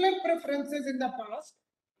similar preferences in the past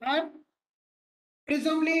are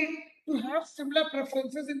presumably to have similar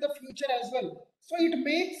preferences in the future as well. So it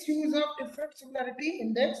makes use of different similarity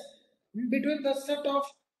index between the set of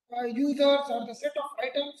users or the set of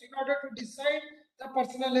items in order to decide the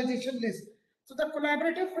personalization list. So the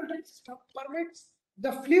collaborative filtering system permits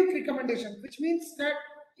the fluke recommendation, which means that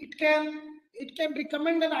it can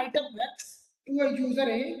recommend an item X to a user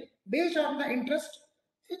A based on the interest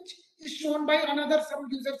which is shown by another some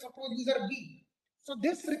user, suppose user B. So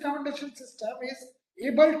this recommendation system is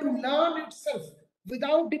able to learn itself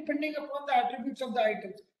without depending upon the attributes of the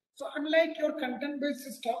items. So unlike your content-based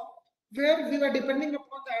system, where we were depending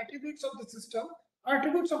upon the attributes of the system,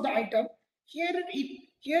 attributes of the item, here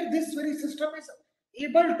this very system is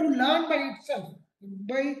able to learn by itself.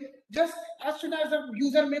 By just as soon as the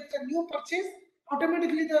user makes a new purchase,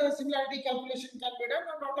 automatically the similarity calculation can be done,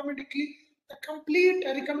 and automatically the complete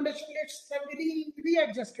recommendation lists can be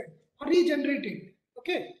readjusted or regenerated.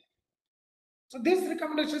 Okay, so this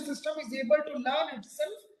recommendation system is able to learn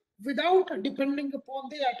itself without depending upon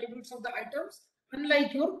the attributes of the items,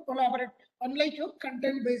 unlike your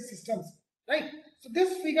content-based systems, right? So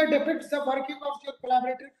this figure depicts the working of your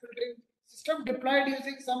collaborative filtering system deployed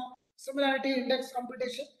using some similarity index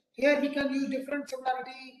computation. Here we can use different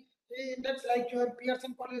similarity index like your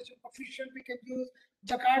Pearson correlation coefficient. We can use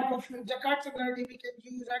Jaccard similarity. We can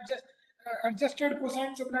use adjusted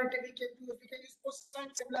cosine similarity. We can use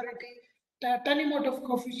cosine similarity, Tanimoff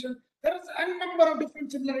coefficient. There is a number of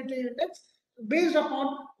different similarity index based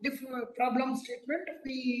upon different problem statement.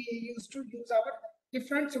 We used to use our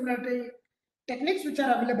different similarity techniques which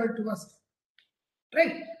are available to us,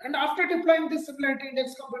 right? And after deploying this similarity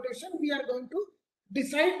index computation, we are going to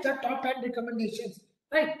decide the top end recommendations,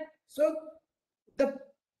 right? So the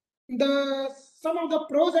some of the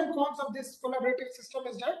pros and cons of this collaborative system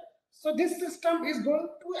is that So this system is going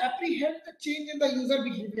to apprehend the change in the user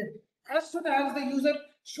behavior. As soon as the user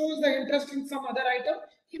shows the interest in some other item,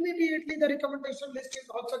 immediately the recommendation list is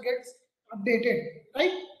also gets updated,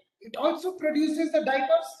 right? It also produces the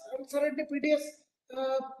diverse and serendipitous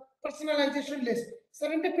uh, personalization list.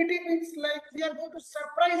 Serendipity means like we are going to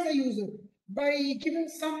surprise the user by giving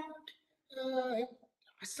uh,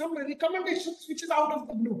 some recommendations which is out of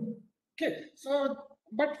the blue. Okay, so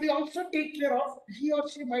but we also take care of he or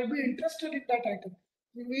she might be interested in that item.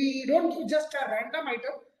 We don't give just a random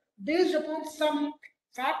item based upon some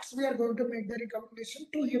facts. We are going to make the recommendation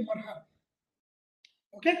to him or her.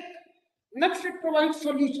 Okay. Next, it provides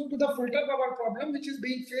solution to the filter bubble problem, which is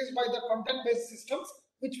being faced by the content-based systems,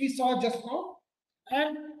 which we saw just now.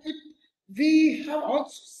 And we have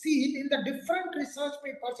also seen in the different research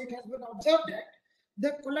papers, it has been observed that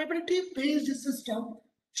the collaborative-based system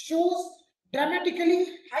shows dramatically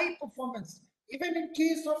high performance, even in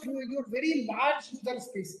case of your very large user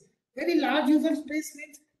space. Very large user space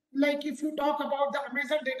means like if you talk about the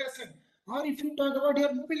Amazon data set, or if you talk about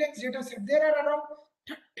your movie lens data set, there are around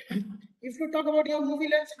if you talk about your movie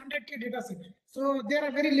lens 100K data set, so there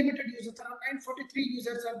are very limited users, around 943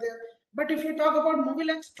 users are there. But if you talk about movie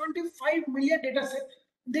lens 25 million data set,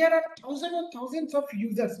 there are thousands and thousands of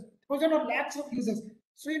users, thousands or lakhs of users.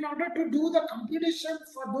 So in order to do the computation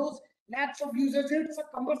for those lakhs of users, it's a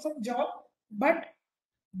cumbersome job, but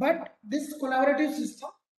this collaborative system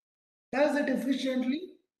does it efficiently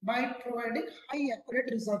by providing high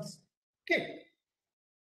accurate results. Okay.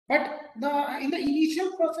 But in the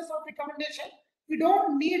initial process of recommendation, we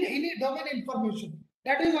don't need any domain information.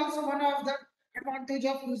 That is also one of the advantage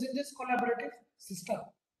of using this collaborative system.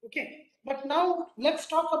 Okay. But now let's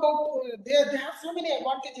talk about they have so many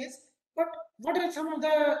advantages. But what are some of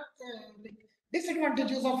the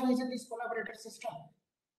disadvantages of using this collaborative system?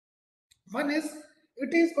 One is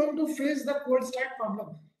it is going to face the cold start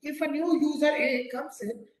problem. If a new user A comes in,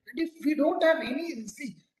 and if we don't have any,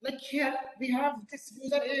 see, like here we have this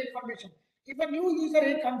user A information. If a new user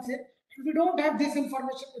A comes in, and we don't have this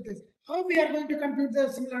information with this, how we are going to compute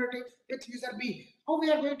the similarity with user B? How we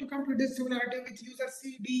are going to compute this similarity with user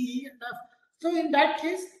C, D, E, and F? So in that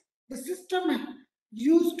case, the system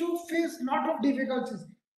used to face lot of difficulties.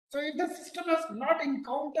 So if the system has not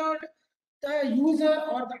encountered the user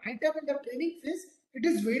or the item in the training phase, it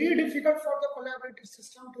is very difficult for the collaborative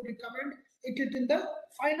system to recommend it in the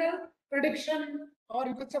final prediction or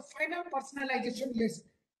if it's a final personalization list.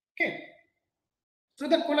 Okay. So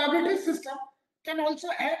the collaborative system can also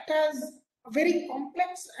act as a very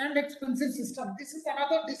complex and expensive system. This is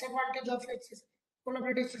another disadvantage of a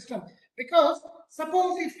collaborative system because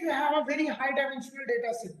suppose if you have a very high dimensional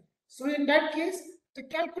data set, so in that case, the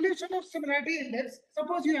calculation of similarity index,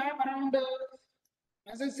 suppose you have around,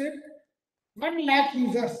 as I said, 1 lakh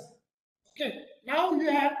users. Okay, now you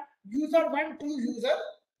have user 1 to user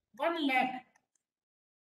 1 lakh.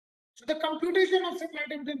 So the computation of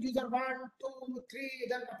similarity between user 1, 2, 3,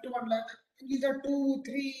 then up to 1 lakh, and user 2,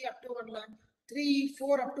 3, up to 1 lakh, 3,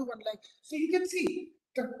 4, up to 1 lakh. So you can see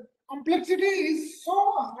the complexity is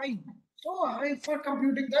so high for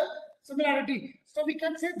computing the similarity. So we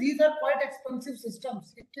can say these are quite expensive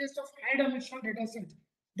systems in case of high dimensional data set.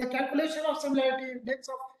 The calculation of similarity index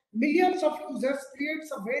of millions of users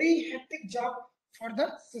creates a very hectic job for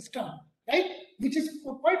the system, right? Which is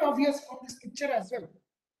quite obvious from this picture as well.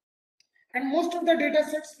 And most of the data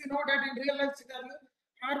sets we know that in real life scenario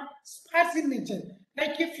are sparse in nature.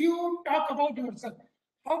 Like if you talk about yourself,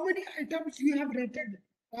 how many items you have rated?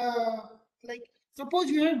 Like suppose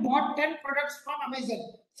you have bought 10 products from Amazon.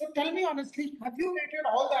 So tell me honestly, have you rated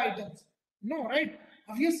all the items? No, right?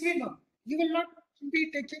 Obviously no. You will not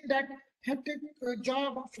be taking that hectic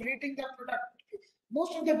job of rating the product.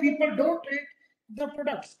 Most of the people don't rate the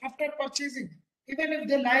products after purchasing, even if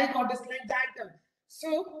they like or dislike the item.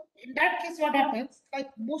 So in that case, what happens? Like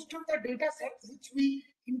most of the data sets which we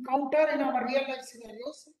encounter in our real life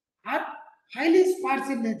scenarios are highly sparse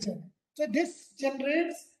in nature. So this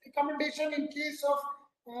generates recommendation in case of,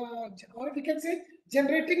 or we can say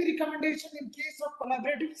generating recommendation in case of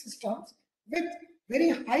collaborative systems with very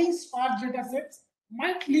high sparse data sets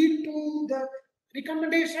might lead to the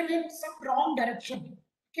recommendation in some wrong direction.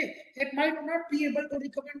 Okay, it might not be able to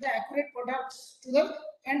recommend the accurate products to the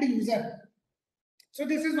end user. So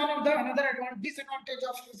this is one of the another disadvantage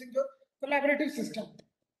of using the collaborative system.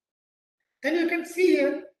 Then you can see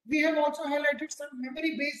here, we have also highlighted some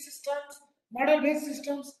memory-based systems, model-based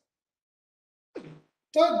systems.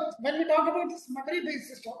 So when we talk about this memory-based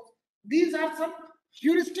systems, these are some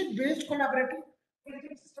heuristic-based collaborative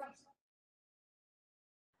systems.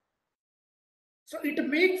 So it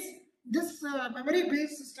makes this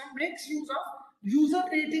memory-based system makes use of user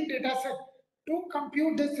rating data set to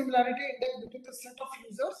compute the similarity index between the set of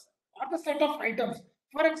users or the set of items.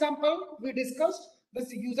 For example, we discussed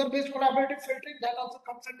this user-based collaborative filtering that also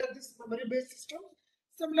comes under this memory-based system.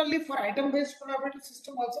 Similarly, for item-based collaborative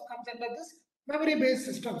system also comes under this memory-based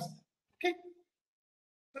systems. Okay.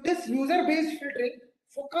 So this user-based filtering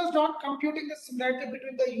focused on computing the similarity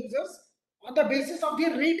between the users on the basis of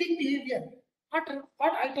their rating behavior,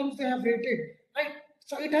 what items they have rated, right?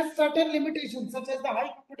 So it has certain limitations such as the high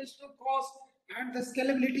computational cost and the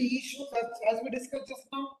scalability issues as we discussed just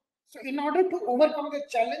now. So in order to overcome the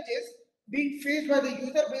challenges being faced by the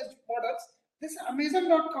user-based models, this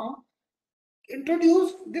Amazon.com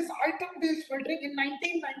introduced this item-based filtering in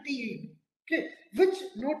 1998, okay, which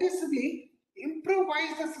noticeably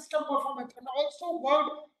improvised the system performance and also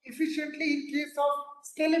worked efficiently in case of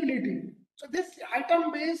scalability. So this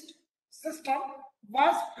item-based system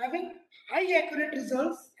was having high accurate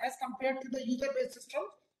results as compared to the user-based system,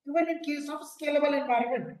 even in case of scalable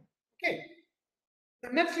environment. Okay. The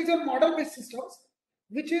next is your model-based systems,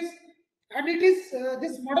 which is, and it is,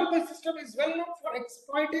 this model-based system is well known for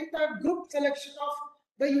exploiting the group selection of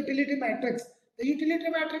the utility matrix. The utility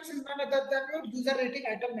matrix is none other than your user rating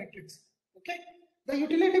item matrix. Okay. The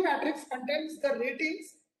utility matrix contains the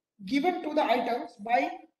ratings given to the items by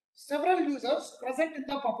several users present in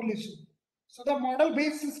the population. So the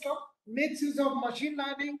model-based system makes use of machine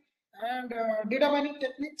learning and data mining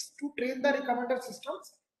techniques to train the recommender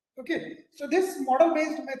systems. Okay, so this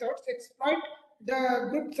model-based methods exploit the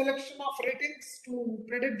group selection of ratings to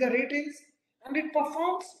predict the ratings, and it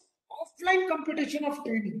performs offline computation of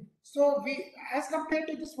training. So we, as compared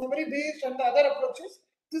to this memory-based and the other approaches,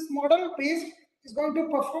 this model-based is going to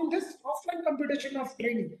perform this offline computation of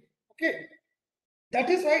training. Okay, that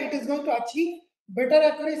is why it is going to achieve better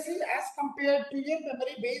accuracy as compared to your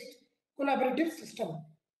memory-based collaborative system.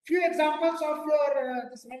 Few examples of your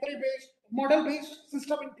this memory-based model-based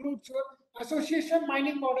system includes your association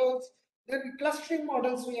mining models, then clustering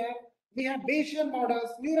models we have Bayesian models,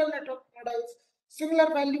 neural network models, similar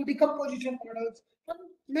value decomposition models, and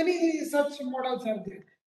many such models are there.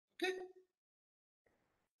 Okay.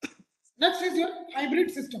 Next is your hybrid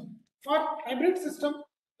system. For hybrid system,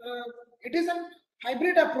 it is a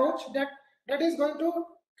hybrid approach that is going to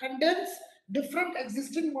condense different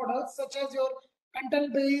existing models such as your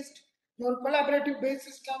content-based, your collaborative-based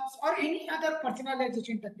systems, or any other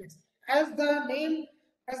personalization techniques. As the name,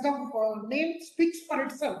 as the name speaks for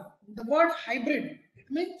itself, the word hybrid, it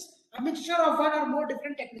means a mixture of one or more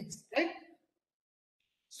different techniques, right?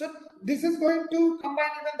 So this is going to combine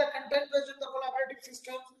even the content based and the collaborative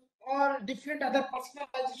systems or different other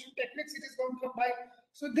personalization techniques it is going to combine.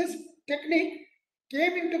 So this technique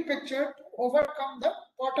came into picture to overcome the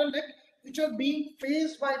bottleneck which was being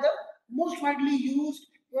faced by the most widely used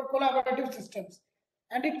your collaborative systems.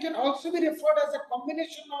 And it can also be referred as a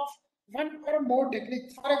combination of one or more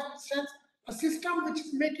techniques. For instance, a system which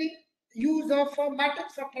is making use of a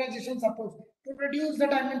matrix factorization, suppose, to reduce the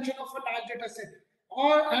dimension of a large data set,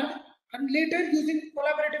 or and later using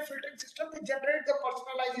collaborative filtering system to generate the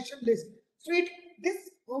personalization list. So this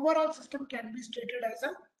overall system can be stated as a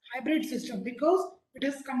hybrid system because it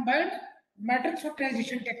has combined matrix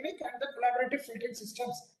factorization technique and the collaborative filtering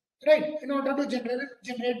systems, right, in order to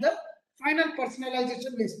generate the final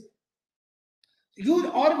personalization list.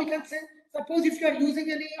 Or we can say, suppose if you are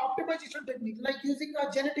using any optimization technique like using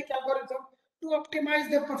a genetic algorithm to optimize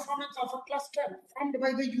the performance of a cluster formed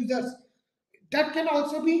by the users, that can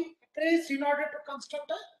also be traced in order to construct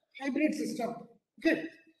a hybrid system. Okay,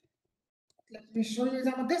 let me show you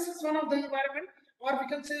example. This is one of the environment, or we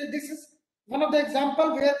can say this is one of the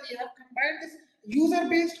example where we have combined this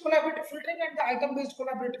user-based collaborative filtering and the item-based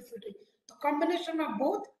collaborative filtering. The combination of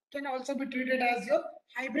both can also be treated as your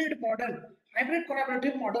hybrid model, hybrid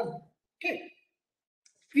collaborative model. Okay.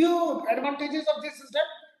 Few advantages of this is that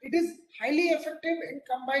it is highly effective in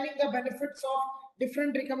combining the benefits of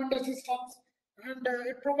different recommender systems, and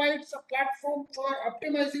it provides a platform for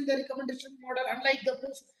optimizing the recommendation model. Unlike the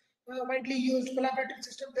most widely used collaborative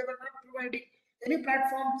system, they were not providing any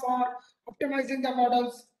platform for optimizing the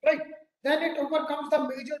models, right? Then it overcomes the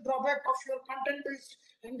major drawback of your content-based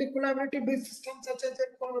and the collaborative-based systems, such as the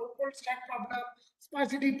cold stack problem,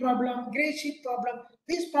 sparsity problem, gray sheet problem.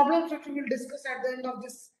 These problems which we will discuss at the end of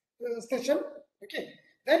this session. Okay.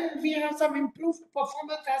 Then we have some improved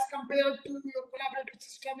performance as compared to your collaborative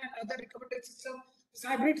system and other recommended system,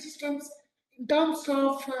 hybrid systems. In terms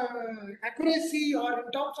of accuracy or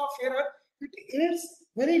in terms of error, it is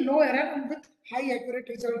very low error and with high accurate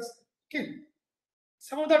results. Okay.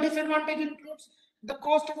 Some of the disadvantage includes the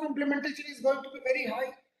cost of implementation is going to be very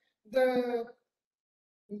high. the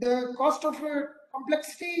cost of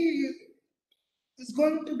complexity is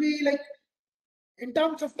going to be like, in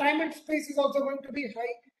terms of time and space, is also going to be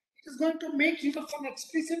high. It is going to make use of some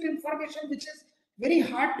explicit information which is very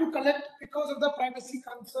hard to collect because of the privacy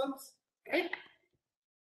concerns, right?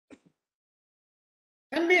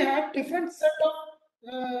 Then we have different set of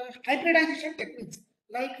hybridization techniques,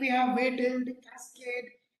 like we have weighted,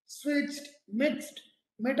 cascade, switched, mixed,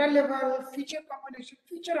 meta level, feature combination,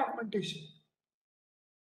 feature augmentation.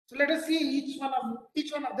 So let us see each one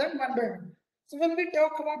of them one by one. So when we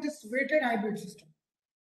talk about this weighted hybrid system,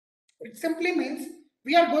 it simply means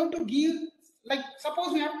we are going to give, like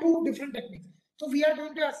suppose we have two different techniques. So we are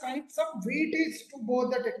going to assign some weightage to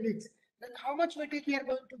both the techniques. Like how much weightage we are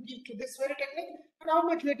going to give to this very technique and how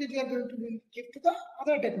much weightage we are going to give to the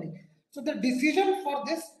other technique. So the decision for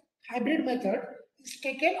this hybrid method is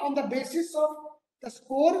taken on the basis of the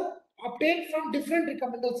score obtained from different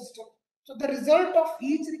recommender systems. So the result of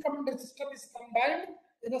each recommender system is combined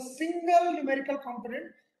in a single numerical component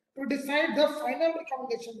to decide the final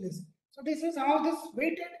recommendation list. So this is how this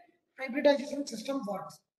weighted hybridization system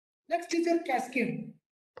works. Next is your cascade.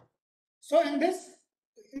 So in this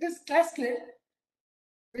cascade,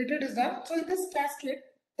 weighted is done. So in this cascade,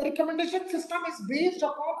 the recommendation system is based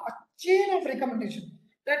upon a chain of recommendation.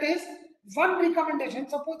 That is, one recommendation.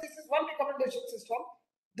 Suppose this is one recommendation system.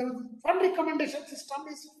 The one recommendation system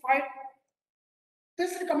is fine.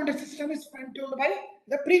 This recommendation system is fine-tuned by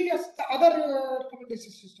the other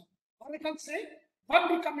recommendation system. Or we can say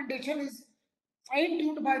one recommendation is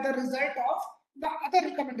fine-tuned by the result of the other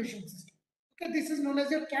recommendation system. Okay, this is known as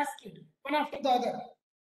your cascade, one after the other.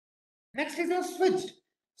 Next is your switch.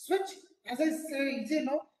 Switch, as I say,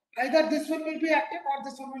 either this one will be active or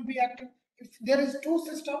this one will be active. If there is two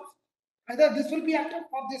systems, either this will be active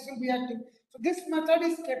or this will be active. So this method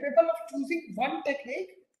is capable of choosing one technique.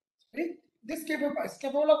 Right? This is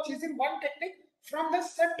capable of choosing one technique from the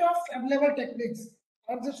set of available techniques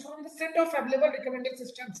or just from the set of available recommended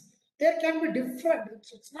systems. There can be different.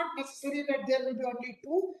 It's not necessary that there will be only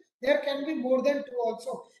two. There can be more than two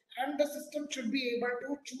also, and the system should be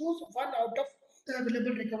able to choose one out of the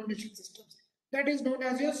available recommendation systems. That is known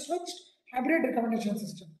as your switched hybrid recommendation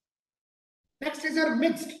system. Next is your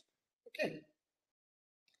mixed. Okay.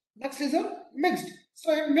 Next is a mixed.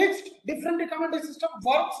 So a mixed different recommendation system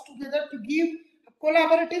works together to give a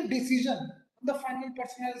collaborative decision on the final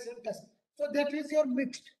personalization test. So that is your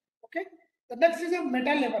mixed. Okay. The next is a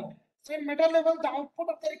meta level. So in meta level, the output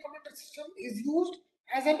of the recommended system is used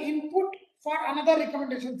as an input for another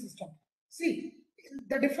recommendation system. See,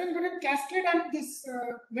 the difference between cascade and this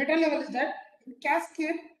meta level is that in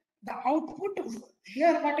cascade, the output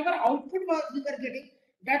here, whatever output we were getting,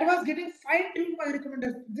 that was getting fine-tuned by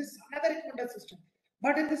this another recommender system.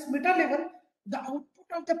 But in this meta level, the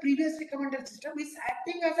output of the previous recommender system is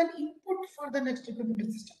acting as an input for the next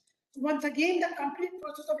recommender system. So once again, the complete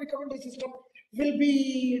process of recommender system will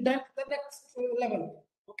be done at the next level.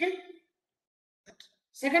 Okay.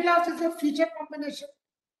 Second last is the feature combination.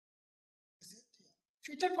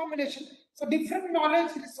 Feature combination. So different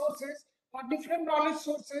knowledge resources or different knowledge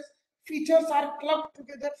sources, features are clubbed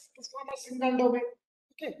together to form a single domain.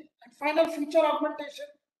 Okay. And final feature augmentation.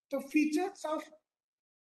 The features of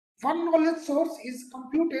one knowledge source is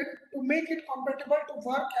computed to make it compatible to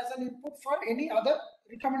work as an input for any other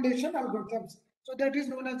recommendation algorithms. So that is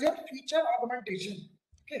known as your feature augmentation.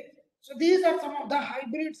 Okay. So these are some of the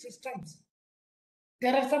hybrid systems.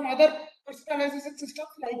 There are some other personalization systems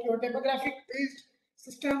like your demographic based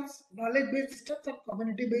systems, knowledge based systems, and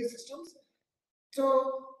community based systems.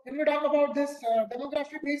 So when we talk about this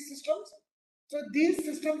demographic based systems, so these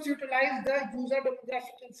systems utilize the user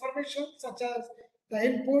demographic information such as the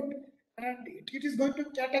input, and it is going to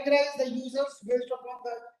categorize the users based upon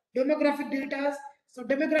the demographic data. So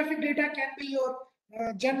demographic data can be your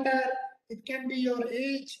gender, it can be your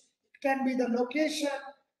age, it can be the location,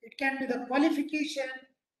 it can be the qualification,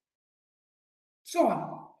 so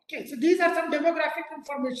on. Okay, so these are some demographic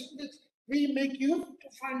information which we make use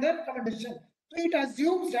to find the recommendation. So it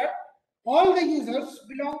assumes that all the users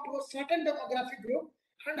belong to a certain demographic group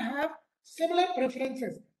and have similar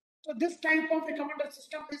preferences. So this type of recommender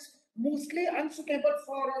system is mostly unsuitable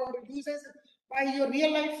for users by your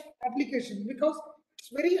real life application because it's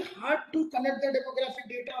very hard to collect the demographic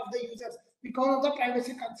data of the users because of the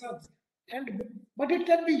privacy concerns. But it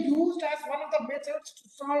can be used as one of the methods to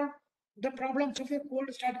solve the problems of a cold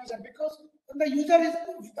start user, because when the user is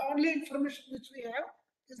the only information which we have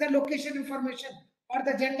is the location information or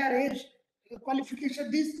the gender, age, the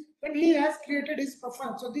qualification. This when he has created his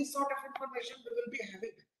profile, so this sort of information we will be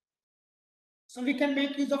having. So we can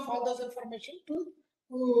make use of all those information to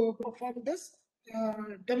to perform this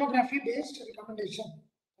demography-based recommendation.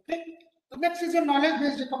 Okay. The next is a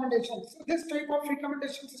knowledge-based recommendation. So this type of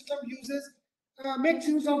recommendation system makes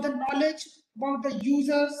use of the knowledge about the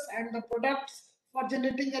users and the products for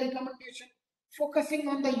generating a recommendation, focusing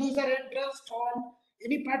on the user interest on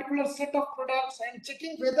any particular set of products and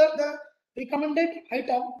checking whether the recommended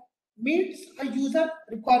item meets a user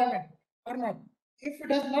requirement or not. If it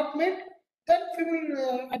does not meet, then we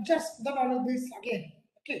will adjust the knowledge base again.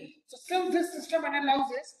 Okay, so since this system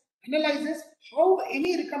analyzes how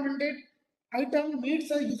any recommended item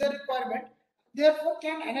meets a user requirement, therefore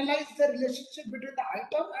can analyze the relationship between the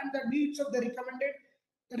item and the needs of the recommended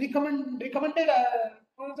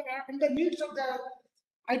and the needs of the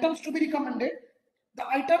items to be recommended, the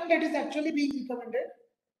item that is actually being recommended.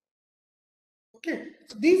 Okay,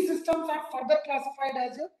 so these systems are further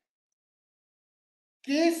classified as a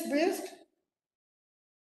case-based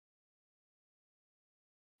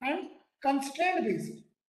and constraint-based.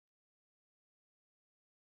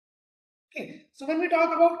 Okay, so when we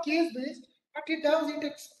talk about case-based, what it does, it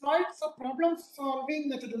exploits a problem-solving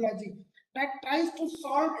methodology that tries to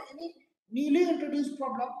solve any newly introduced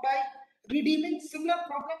problem by redeeming similar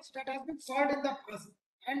problems that have been solved in the past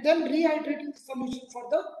and then reiterating the solution for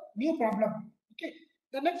the new problem. Okay,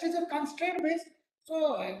 the next is a constraint-based.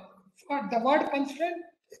 So, for the word constraint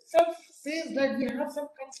itself says that we have some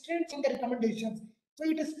constraints on the recommendations. So,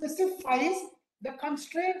 it specifies the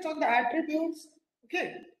constraints on the attributes,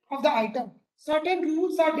 okay, of the item. Certain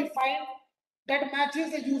rules are defined that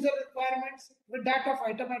matches the user requirements with that of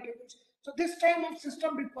item attributes. So this type of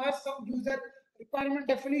system requires some user requirement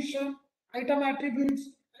definition, item attributes,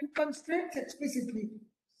 and constraints explicitly.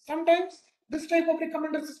 Sometimes this type of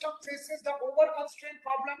recommender system faces the over constraint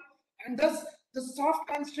problem, and thus the soft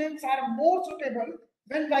constraints are more suitable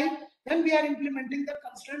when we are implementing the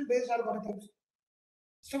constraint based algorithms.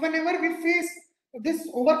 So whenever we face this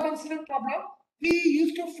over-constraint problem, we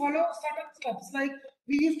used to follow certain steps, like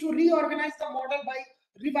we used to reorganize the model by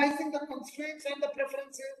revising the constraints and the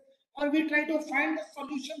preferences, or we try to find a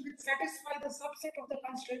solution which satisfy the subset of the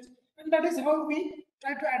constraints, and that is how we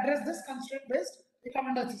try to address this constraint-based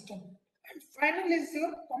recommender system. And finally is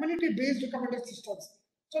your community-based recommender systems.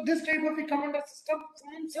 So this type of recommender system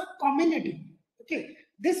forms a community. Okay,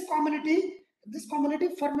 this community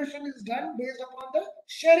formation is done based upon the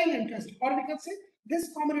sharing interest, or we can say this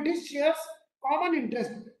community shares common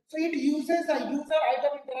interest. So it uses a user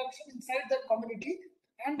item interaction inside the community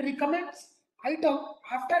and recommends item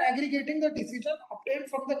after aggregating the decision obtained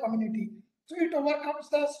from the community. So it overcomes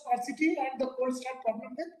the sparsity and the cold start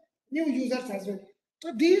problem with new users as well.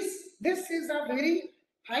 So this is a very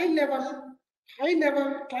high level high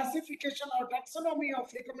level classification or taxonomy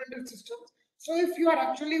of recommended systems. So if you are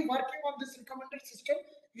actually working on this recommended system,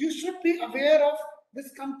 you should be aware of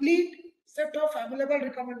this complete set of available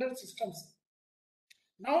recommended systems.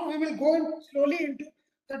 Now we will go slowly into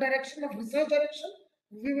the direction of research direction.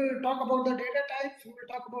 We will talk about the data types. We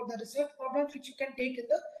will talk about the research problems which you can take in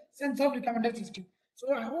the sense of recommended system.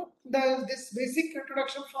 So I hope this basic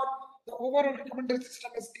introduction for the overall recommended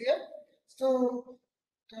system is clear. So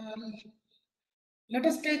uh, let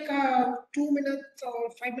us take a 2 minutes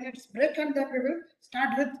or 5 minutes break, and then we will start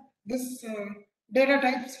with this data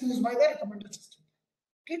types used by the recommended system.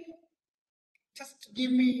 Okay, just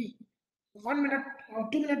give me 1 minute or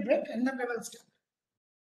 2 minute break, and then we will start.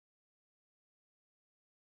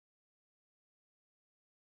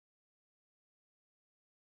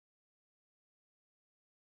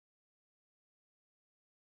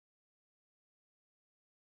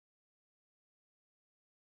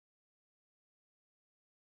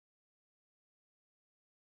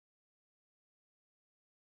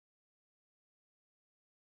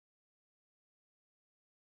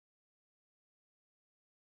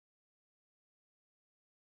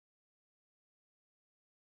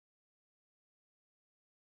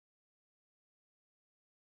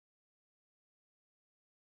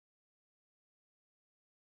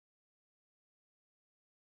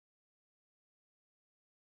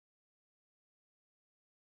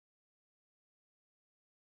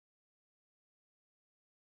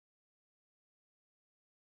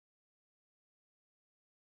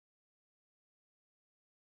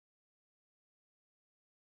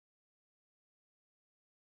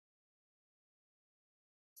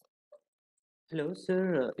 Hello,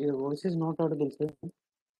 sir. Your voice is not audible, sir.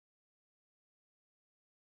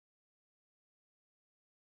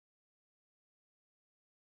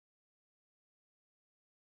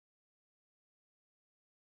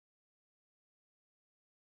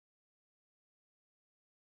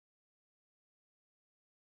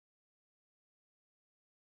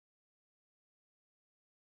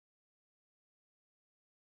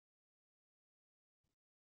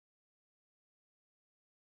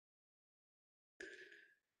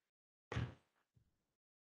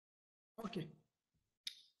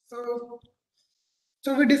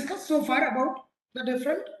 So we discussed so far about the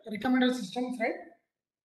different recommender systems, right?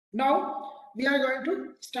 Now we are going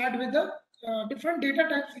to start with the different data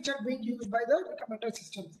types which are being used by the recommender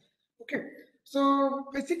systems. Okay, so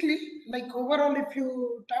basically, like overall, if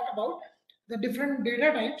you talk about the different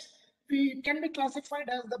data types, we can be classified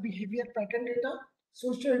as the behavior pattern data,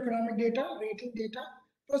 socio-economic data, rating data,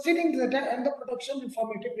 proceedings data, and the production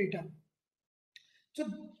informative data. So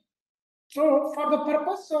so, for the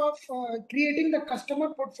purpose of creating the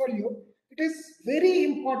customer portfolio, it is very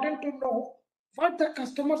important to know what the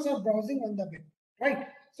customers are browsing on the web, right?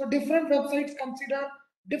 So, different websites consider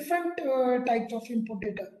different types of input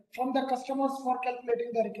data from the customers for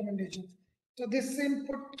calculating the recommendations. So, this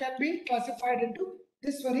input can be classified into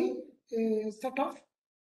this very set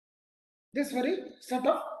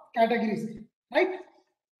of categories, right?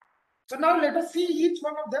 So now let us see each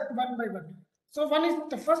one of them one by one. So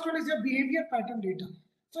the first one is your behavior pattern data.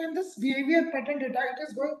 So in this behavior pattern data, it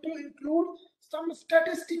is going to include some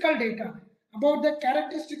statistical data about the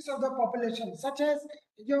characteristics of the population, such as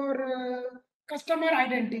your customer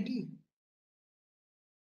identity,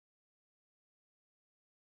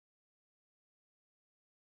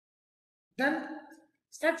 then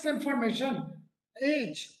sex information,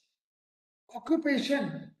 age,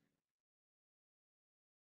 occupation,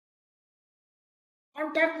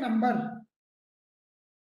 contact number,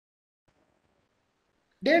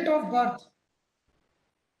 date of birth,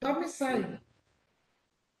 domicile,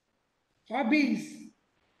 hobbies,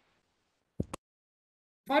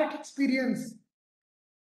 work experience,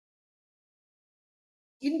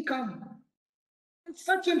 income.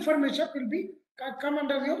 Such information will be come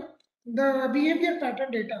under your the behavior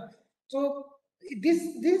pattern data. So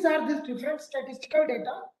these are the different statistical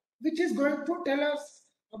data which is going to tell us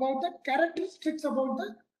about the characteristics about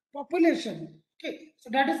the population. Okay, so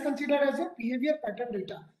that is considered as a behavior pattern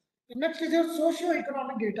data. The next is your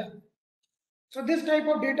socio-economic data. So this type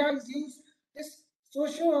of data is used, this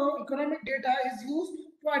socio-economic data is used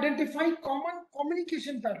to identify common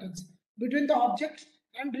communication patterns between the objects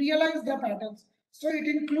and realize the patterns. So it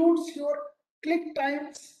includes your click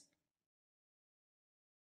times,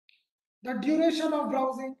 the duration of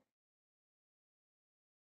browsing,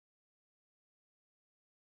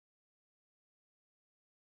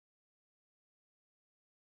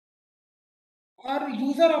 or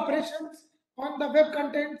user operations on the web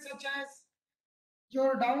content, such as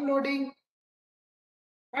your downloading,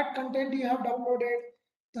 what content you have downloaded,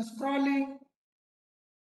 the scrolling,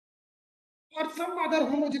 or some other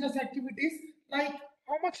homogeneous activities like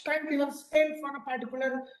how much time you have spent on a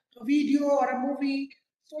particular video or a movie.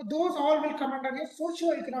 So those all will come under your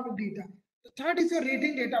socio-economic data. The third is your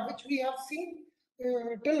rating data, which we have seen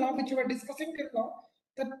till now, which we were discussing till now.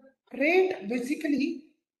 The rate basically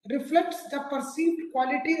reflects the perceived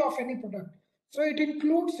quality of any product. So it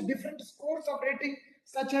includes different scores of rating,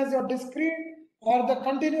 such as your discrete or the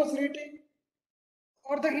continuous rating,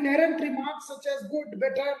 or the inherent remarks such as good,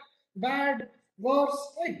 better, bad,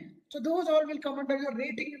 worse, right? So those all will come under your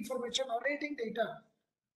rating information or rating data.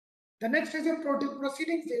 The next is your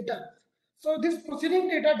proceedings data. So this proceeding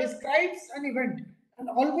data describes an event and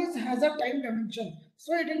always has a time dimension.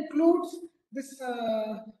 So it includes this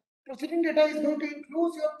proceeding data is going to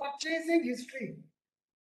include your purchasing history,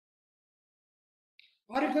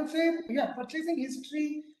 or you can say, yeah, purchasing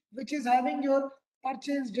history, which is having your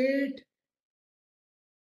purchase date,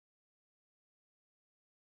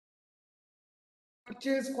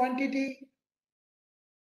 purchase quantity,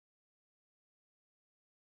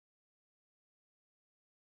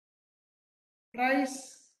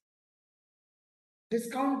 price,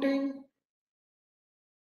 discounting.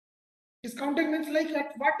 Discounting means like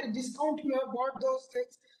at what discount you have bought those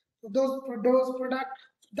things, those products.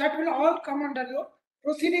 That will all come under your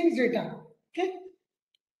proceedings data. Okay.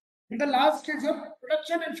 And the last is your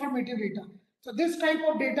production informative data. So this type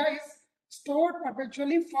of data is stored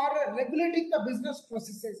perpetually for regulating the business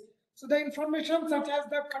processes. So the information such as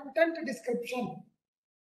the content description.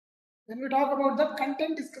 When we talk about the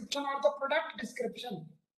content description or the product description,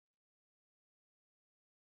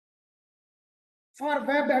 for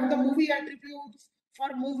web and the movie attributes for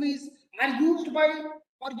movies are used by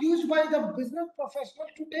the business professional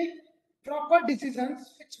to take proper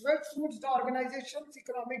decisions which well suits the organization's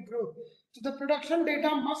economic growth. So the production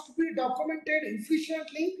data must be documented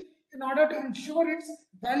efficiently in order to ensure its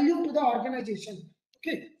value to the organization.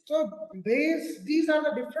 Okay, so these are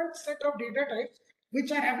the different set of data types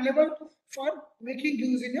which are available for making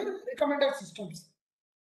use in your recommender systems.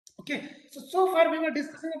 Okay, so far we were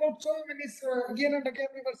discussing about so many, again and again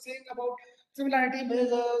we were saying about similarity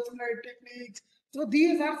measures, similarity techniques. So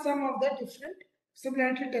these are some of the different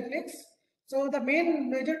similarity techniques. So the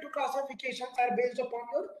major two classifications are based upon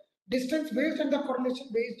your distance based and the correlation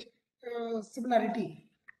based similarity.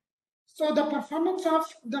 So the performance of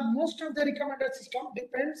the most of the recommended system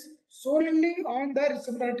depends solely on the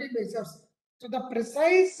similarity measures. So the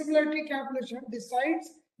precise similarity calculation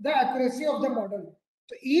decides the accuracy of the model.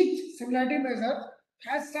 So each similarity measure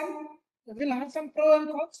has some will have some pros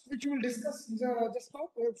and cons, which we will discuss just now.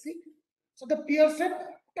 We'll see. So the Pearson,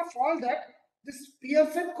 of all that, this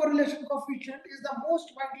Pearson correlation coefficient is the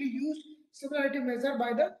most widely used similarity measure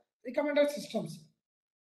by the recommended systems.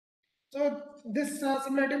 So this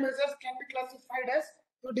similarity measures can be classified as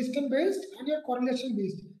your distance based and your correlation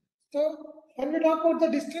based. So when we talk about the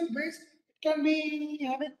distance based, it can be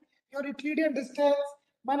having your Euclidean distance,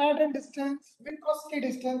 Manhattan distance, Minkowski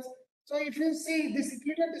distance. So if you see this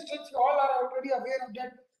Euclidean distance, you all are already aware of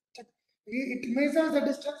that. It measures the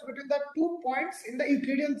distance between the 2 points in the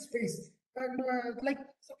Euclidean space. And like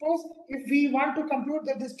suppose if we want to compute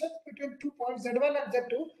the distance between 2 points Z1 and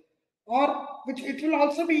Z2, or which it will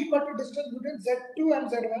also be equal to distance between Z2 and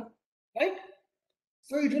Z1, right?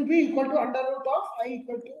 So it will be equal to under root of I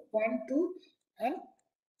equal to 1, 2 and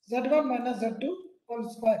Z1 minus Z2 whole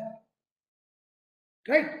square,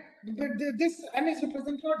 right? This n is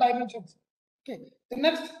representing your dimensions. Okay, the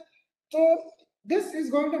next, so this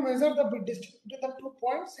is going to measure the bit distance between the 2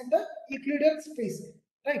 points in the Euclidean space,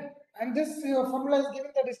 right? And this formula is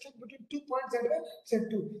giving the distance between 2 points Z1 and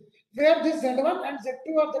Z2, where this Z1 and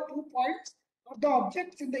Z2 are the 2 points of the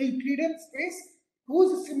objects in the Euclidean space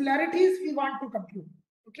whose similarities we want to compute.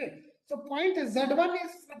 Okay, so point Z1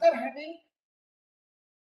 is further having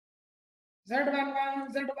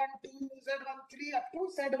Z11, Z12, Z13 up to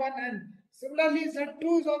Z1n. Similarly, Z2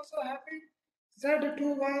 is also having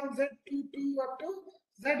Z21, Z22 up to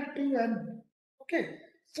Z2n. Okay,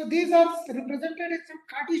 so these are represented in some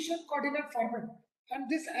Cartesian coordinate format, and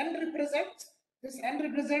this n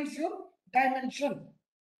represents your dimension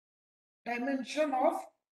of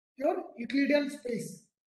your Euclidean space.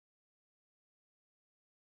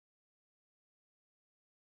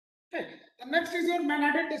 Okay, the next is your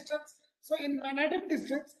Manhattan distance. So in Manhattan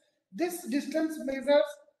distance, this distance measures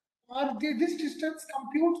or this distance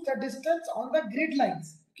computes the distance on the grid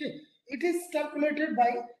lines. Okay, it is calculated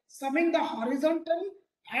by summing the horizontal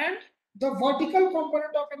and the vertical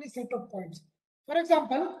component of any set of points. For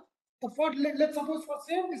example, let's suppose for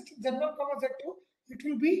same distance Z1 comma Z2, it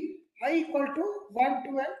will be I equal to 1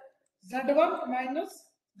 to n Z1 minus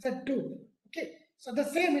Z2. Okay, so the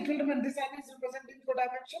same it will remain. This n is representing two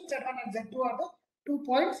dimensions. Z1 and Z2 are the 2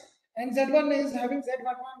 points, and Z1 is having Z11,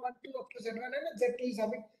 1, 2 up to Z1n, and Z2 is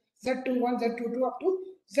having Z21, Z22 up to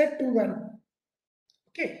Z21.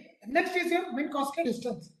 Okay, next is your Minkowski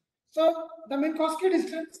distance. So the Minkowski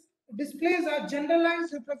distance displays a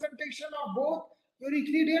generalized representation of both your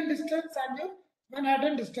Euclidean distance and your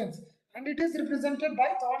Manhattan distance, and it is represented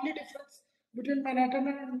by the only difference between Manhattan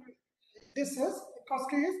and this is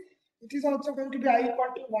Minkowski is it is also going to be I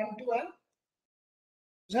equal to 1 to n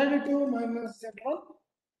Z2 minus Z1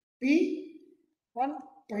 P1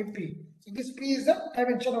 by P. So this P is the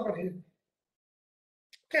dimension over here.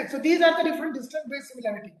 Okay, so these are the different distance based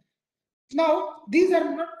similarity. Now, these are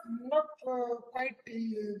not quite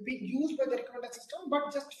being used by the recommended system,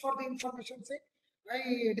 but just for the information sake,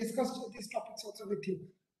 I discussed these topics also with you.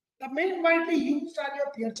 The main widely used are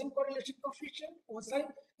your Pearson correlation coefficient, OSI.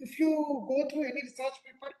 If you go through any research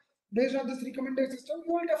paper based on this recommended system,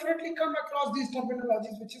 you will definitely come across these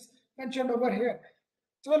terminologies, which is mentioned over here.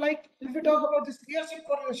 So, like if we talk about this Pearson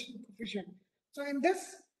correlation coefficient, so in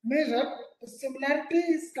this measure, the similarity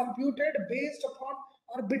is computed based upon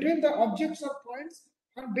or between the objects or points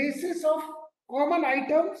on basis of common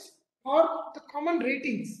items or the common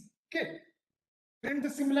ratings. Okay, and the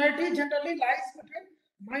similarity generally lies between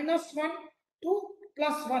 -1 to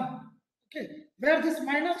 +1. Okay, where this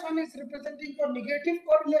 -1 is representing your negative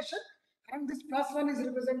correlation and this +1 is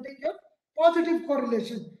representing your positive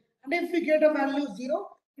correlation. And if we get a value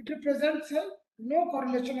 0, it represents a no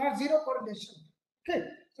correlation or zero correlation. Okay,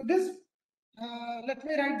 so this let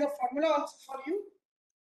me write the formula also for you.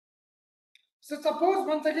 So suppose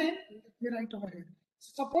once again, let me write over here.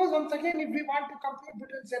 Suppose once again, if we want to compute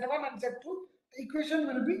between Z1 and Z2, the equation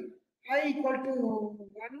will be I equal to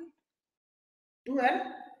 1 to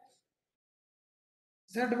n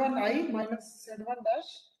Z1I minus Z1 dash.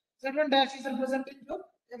 Z1 dash is representing your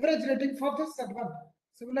average rating for this Z1.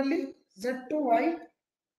 Similarly, Z2I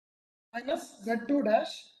minus Z2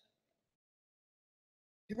 dash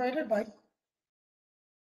divided by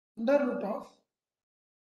under root of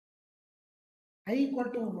I equal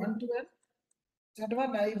to 1 to n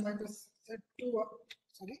Z1I minus Z2,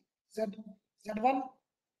 sorry, Z1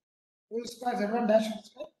 whole square, Z1 dash whole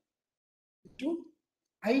square to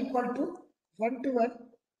I equal to 1 to 1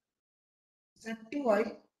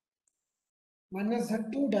 Z2I minus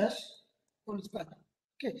Z2 dash whole square.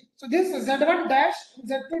 Okay, so this Z1 dash,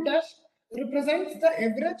 Z2 dash represents the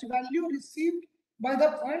average value received by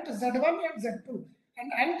the point Z1 and Z2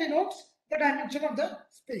 and denotes the dimension of the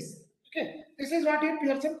space. Okay, this is what your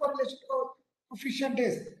Pearson correlation coefficient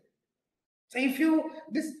is. So if you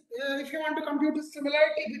want to compute the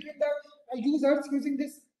similarity between the users using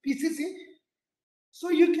this PCC, so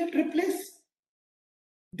you can replace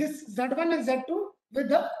this Z1 and Z2 with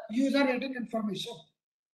the user rating information,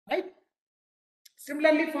 right?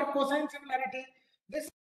 Similarly, for cosine similarity, this.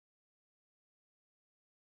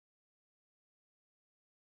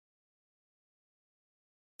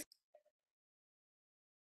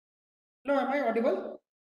 Hello, am I audible?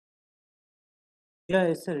 Yeah,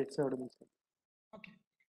 yes, sir. It's audible, sir. Okay.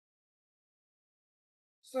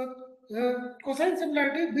 So, cosine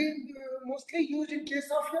similarity being mostly used in case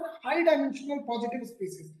of your high dimensional positive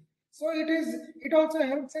spaces. So it also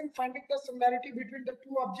helps in finding the similarity between the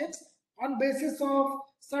two objects on basis of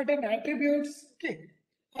certain attributes. Okay,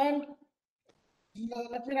 and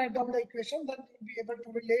let me write down the equation, then we'll be able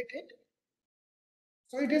to relate it.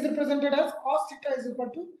 So it is represented as cos theta is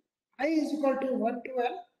equal to I is equal to 1 to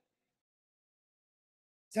L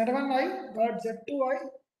Z1I dot Z2I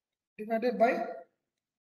divided by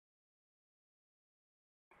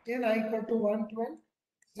n I equal to 1 to n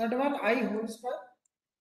Z1I whole square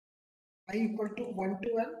I equal to 1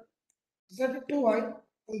 to n Z2I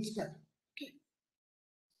whole square. Okay.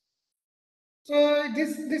 So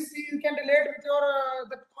this you can relate with your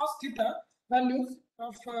the cos theta values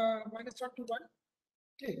of -1 to 1.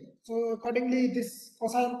 Okay, so accordingly, this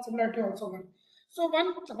cosine similarity also works. So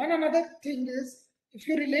one another thing is, if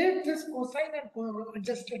you relate this cosine and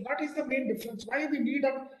adjusted, what is the main difference? Why we need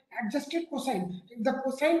an adjusted cosine? If the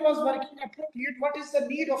cosine was working appropriate, what is the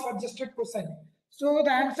need of adjusted cosine? So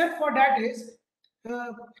the answer for that is,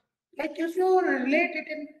 uh, like if you relate it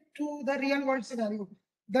into the real world scenario,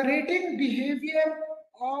 the rating behavior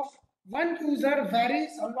of one user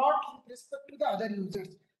varies a lot with respect to the other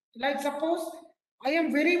users. Like suppose I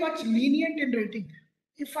am very much lenient in rating.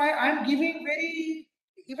 If I am giving very,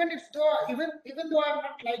 even though I'm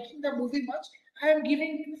not liking the movie much, I am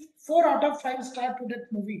giving 4 out of 5 star to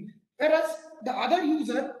that movie. Whereas the other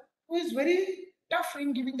user who is very tough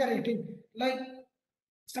in giving the rating, like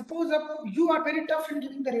suppose you are very tough in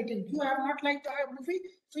giving the rating. You have not liked the movie,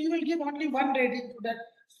 so you will give only one rating to that.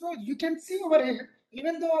 So you can see over here,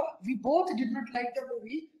 even though we both did not like the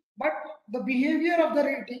movie, but the behavior of the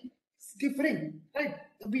rating is differing, right?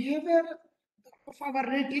 The behavior of our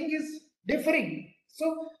rating is differing.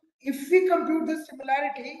 So if we compute the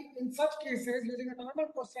similarity in such cases using a normal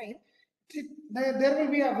cosine, there will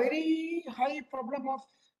be a very high problem of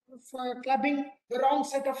clubbing the wrong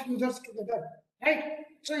set of users together, right?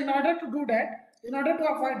 So in order to do that, in order to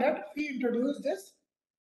avoid that, we introduce this.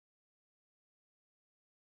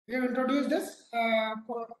 We have introduced this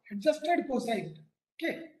adjusted cosine.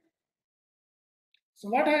 Okay. So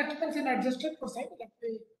what happens in adjusted cosine? Let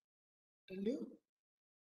me tell you.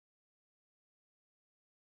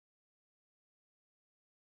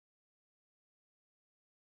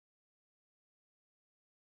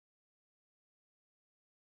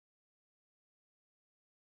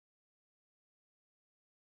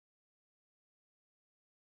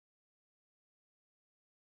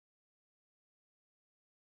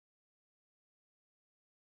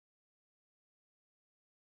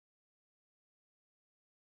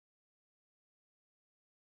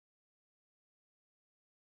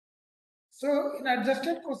 So in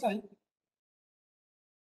adjusted cosine,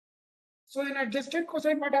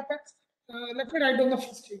 what happens? Let me write down the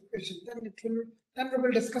first equation. Then we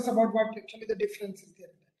will discuss about what actually the difference is there.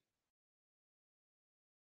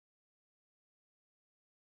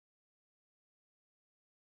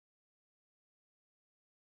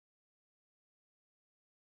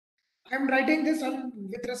 I am writing this on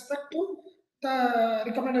with respect to the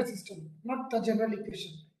recommended system, not the general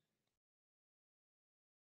equation.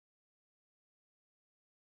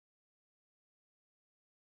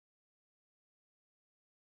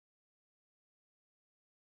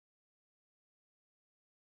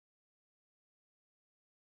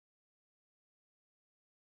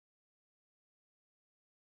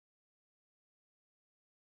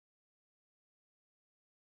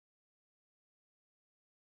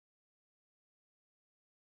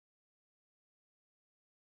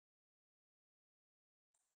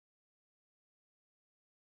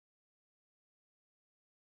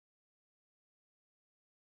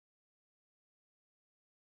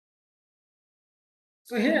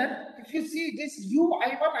 So here, if you see this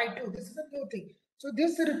UI1, I2, this is a new thing. So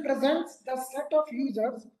this represents the set of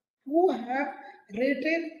users who have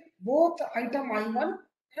rated both item I1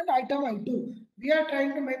 and item I2. We are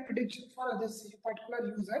trying to make prediction for this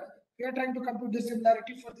particular user. We are trying to compute the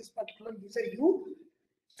similarity for this particular user U,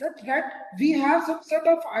 such that we have some set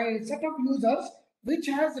of users which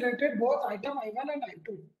has rated both item I1 and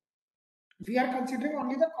I2. We are considering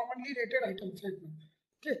only the commonly rated items right now.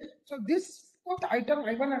 Okay, so this both item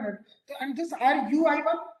I1 and this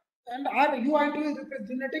RUI1 and RUI2 is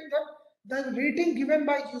representing the rating given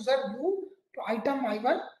by user U to item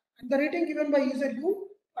I1 and the rating given by user U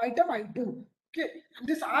to item I2. Okay, and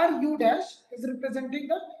this RU dash is representing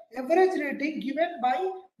the average rating given by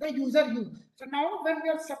the user U. So now when we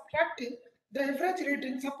are subtracting the average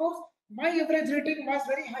rating, suppose my average rating was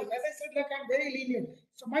very high. As I said, like I'm very lenient.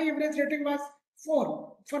 So my average rating was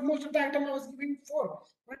 4. For most of the item, I was giving 4.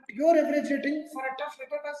 But your average rating for a tough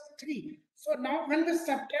paper was 3. So now when we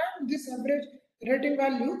subtract this average rating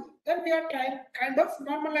value, then we are trying kind of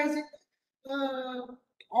normalizing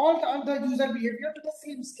all the user behavior to the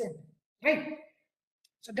same scale, right?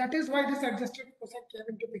 So that is why this adjusted percent came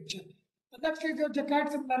into picture. The next is your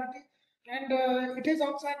Jaccard similarity, and it is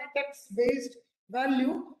also an index-based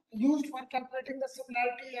value used for calculating the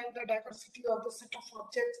similarity and the diversity of the set of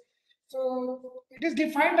objects. So it is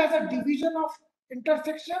defined as a division of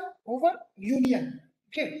intersection over union.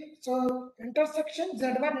 Okay, so intersection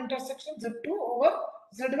Z1 intersection Z2 over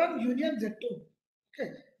Z1 union Z2.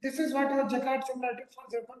 Okay, this is what your Jaccard similarity for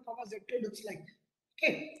Z1 comma Z2 looks like.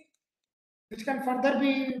 Okay, which can further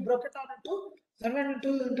be broken down into Z1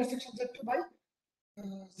 into intersection Z2 by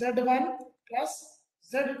Z1 plus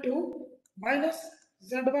Z2 minus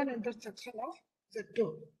Z1 intersection of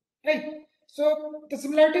Z2. Right. So the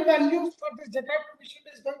similarity values for this Jaccard coefficient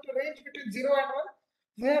is going to range between 0 and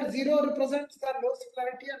 1, where 0 represents the low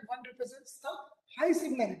similarity and 1 represents the high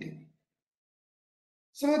similarity.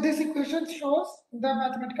 So this equation shows the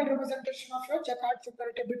mathematical representation of your Jaccard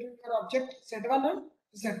similarity between your object Z1 and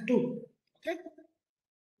Z2. Okay.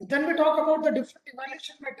 Then we talk about the different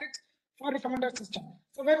evaluation metrics for recommender system.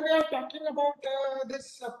 So when we are talking about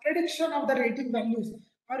this prediction of the rating values,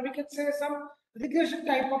 or we can say some regression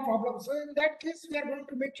type of problem. So in that case, we are going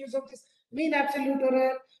to make use of this mean absolute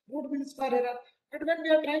error, root mean square error. But when we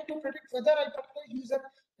are trying to predict whether a particular user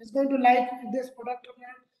is going to like this product or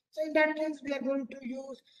not, so in that case, we are going to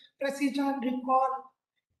use precision, recall,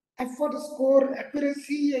 effort score,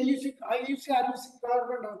 accuracy, IUC, RUC curve,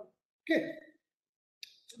 and all. Okay.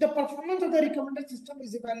 The performance of the recommended system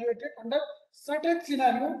is evaluated under certain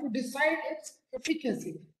scenario to decide its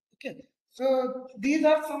efficacy. Okay, so these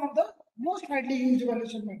are some of the most widely used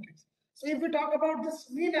evaluation metrics. So if we talk about this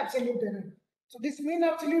mean absolute error, so this mean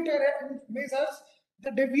absolute error measures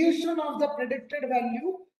the deviation of the predicted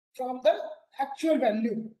value from the actual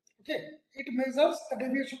value. Okay, it measures the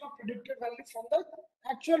deviation of predicted value from the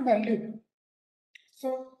actual value.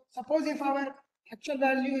 So suppose if our actual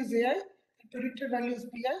value is AI and predicted value is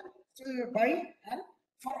PI, so by n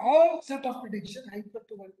for all set of prediction I equal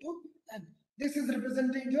to 1 to n. This is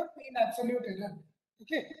representing your mean absolute error.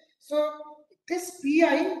 Okay. So this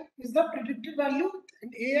PI is the predicted value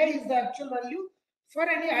and AI is the actual value for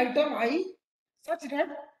any item I such that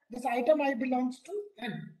this item I belongs to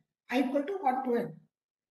n. I equal to 1 to n.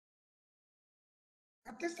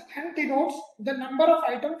 This n denotes the number of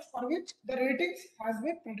items for which the ratings has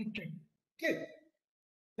been predicted. Okay.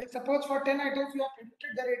 Like suppose for 10 items we have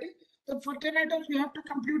predicted the rating. So for 10 items we have to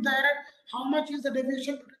compute the error. How much is the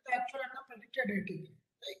deviation between the actual and the predicted rating?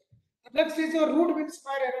 Right. The next is your root mean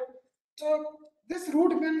square error. So this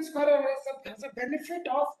root mean square error has a benefit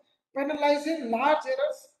of penalizing large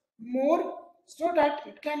errors more so that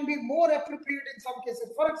it can be more appropriate in some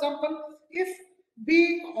cases. For example, if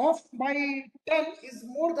being off by 10 is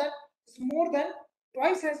more than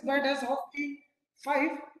twice as bad as off being 5,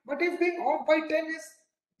 but if being off by 10 is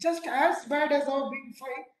just as bad as off being 5,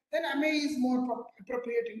 then MA is more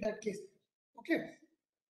appropriate in that case. Okay.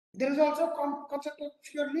 There is also concept of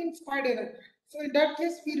your mean squared error. So in that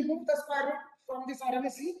case, we remove the square root from this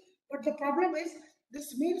RMSE. But the problem is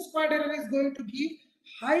this mean squared error is going to give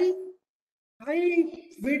high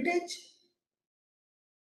weightage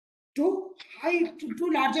to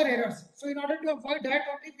larger errors. So in order to avoid that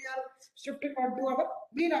only we are shifting on to our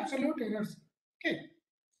mean absolute errors. Okay.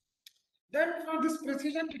 Then for this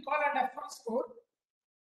precision recall and effort score.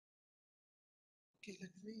 Okay,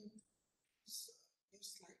 let me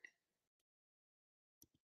slide.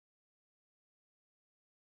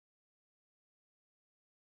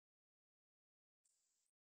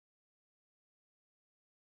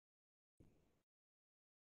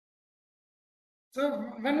 So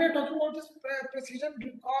when we are talking about this precision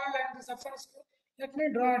recall and the suffer score, let me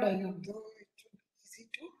draw a diagram, so it should be easy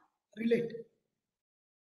to relate.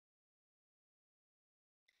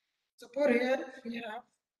 So for here we have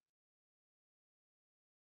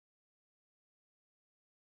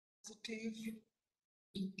positive,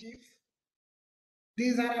 negative.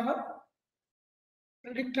 These are our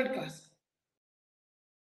predicted class.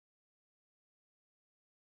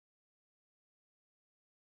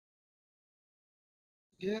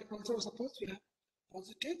 Here also suppose we have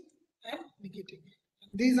positive and negative.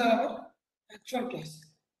 These are our actual class.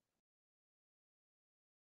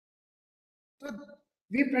 So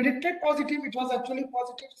we predicted positive, it was actually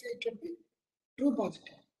positive, say it should be true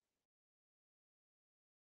positive.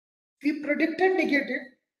 We predicted negative,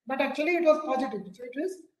 but actually it was positive, so it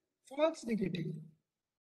is false negative.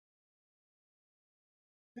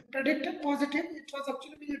 We predicted positive, it was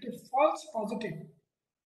actually negative, false positive.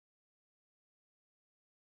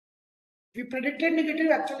 We predicted negative,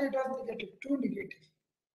 actually it was negative, true negative.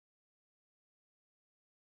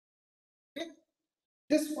 Okay?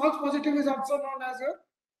 This false positive is also known as a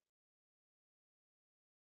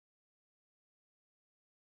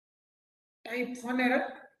type 1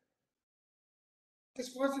 error. This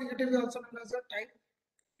false negative is also known as a type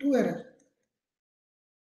 2 error.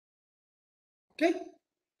 Okay?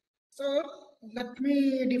 So let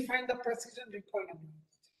me define the precision requirement.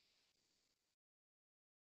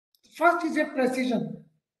 First is a precision.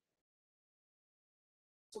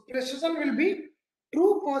 So precision will be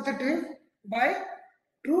true positive by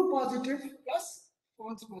true positive plus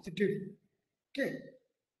false positive. Okay.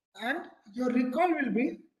 And your recall will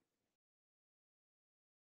be,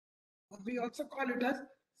 we also call it as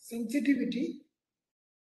sensitivity,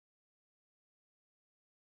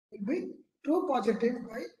 will be true positive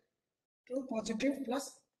by true positive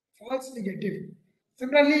plus false negative.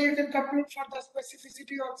 Similarly, you can compute for the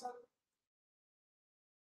specificity also.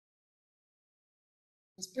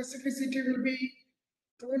 The specificity will be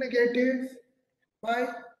true negative by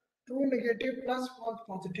true negative plus false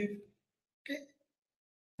positive. Okay.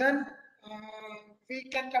 Then we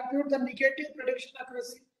can compute the negative prediction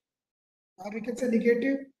accuracy, or we can say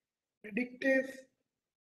negative predictive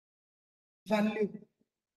value.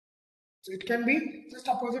 So it can be just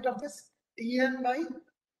opposite of this, Tn by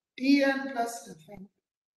Tn plus Fn.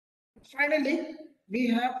 Finally, we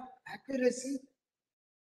have accuracy,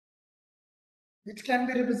 which can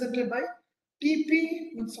be represented by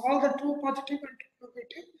Tp, means all the true positive and true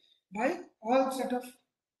negative, by all set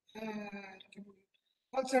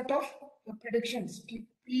of predictions,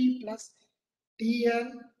 Tp plus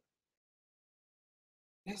Tn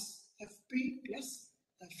plus Fp plus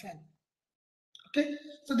Fn. Okay,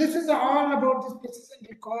 so this is all about this precision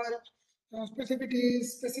recall, specificity,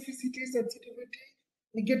 sensitivity,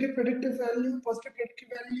 negative predictive value, positive predictive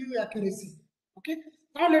value, accuracy. Okay,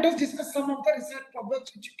 now let us discuss some of the research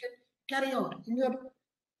problems which you can carry out in your,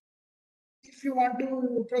 if you want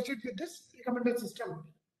to proceed with this recommended system.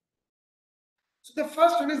 So the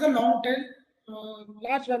first one is the long tail,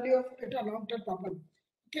 large value of data long tail problem.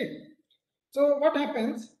 Okay, so what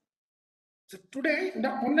happens? So today the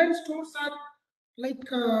online stores are like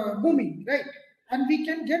booming, right? And we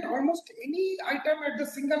can get almost any item at the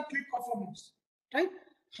single click of a mouse, right?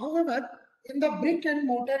 However, in the brick and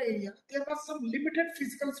mortar area, there was some limited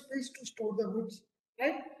physical space to store the goods,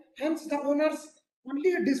 right? Hence, the owners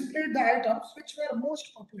only displayed the items which were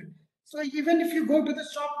most popular. So even if you go to the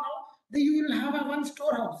shop now, you will have a one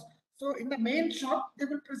storehouse. So in the main shop, they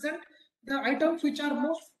will present the items which are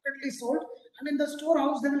most frequently sold, and in the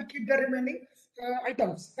storehouse, they will keep the remaining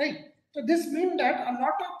items, right? So this means that a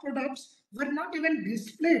lot of products were not even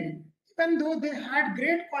displayed, even though they had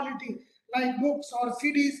great quality, like books or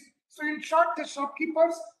CDs. So in short, the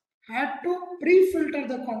shopkeepers had to pre-filter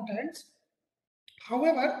the contents.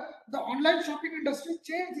 However, the online shopping industry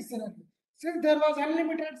changed this scenario. Since there was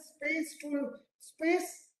unlimited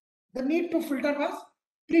space, the need to filter was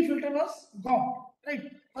pre-filter was gone. Right.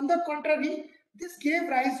 On the contrary, this gave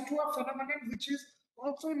rise to a phenomenon which is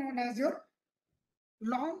also known as your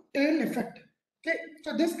long tail effect. Okay,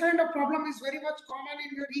 so this kind of problem is very much common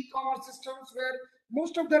in your e-commerce systems, where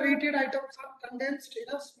most of the rated items are condensed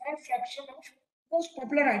in a small fraction of most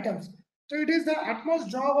popular items. So it is the utmost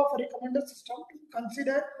job of a recommender system to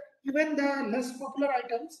consider even the less popular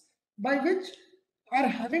items, by which are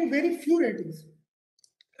having very few ratings.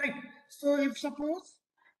 Right. So if suppose,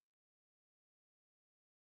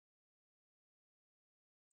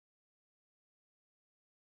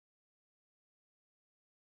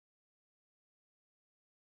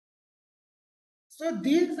 So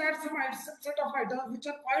these are some set of items which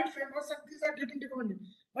are quite famous and these are getting recommended.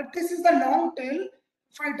 But this is the long tail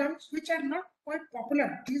of items which are not quite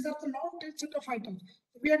popular. These are the long tail set of items.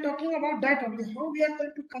 We are talking about that only. How we are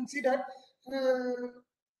going to consider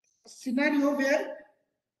a scenario where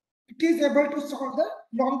it is able to solve the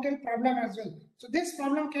long tail problem as well. So this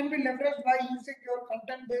problem can be leveraged by using your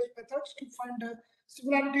content-based methods to find a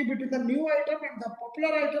similarity between the new item and the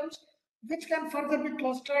popular items, which can further be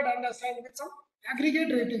clustered and assigned with some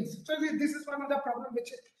aggregate ratings. So this is one of the problems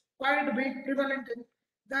which is quite big prevalent in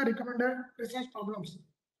the recommended research problems.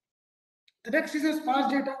 The next is a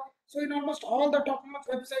sparse data. So in almost all the top-notch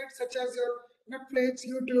websites such as your Netflix,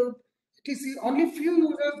 YouTube, etc., only few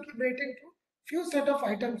users give rating to few set of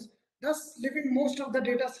items, thus leaving most of the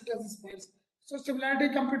data set as sparse. So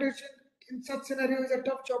similarity computation in such scenario is a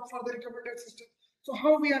tough job for the recommended system. So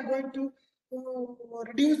how we are going to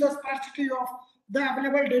reduce the sparsity of the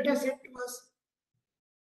available data set to us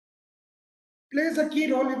plays a key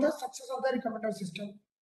role in the success of the recommender system.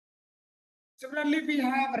 Similarly, we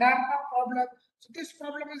have ramp-up problem. So this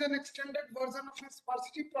problem is an extended version of a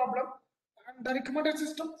sparsity problem, and the recommender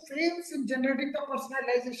system fails in generating the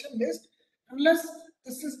personalization list unless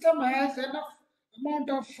the system has enough amount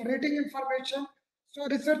of rating information. So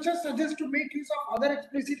researchers suggest to make use of other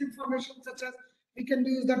explicit information such as we can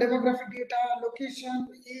use the demographic data, location,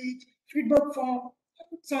 age, feedback form,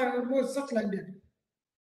 such like that.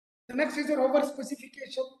 The next is your over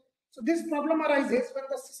specification. So this problem arises when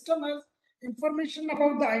the system has information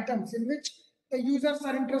about the items in which the users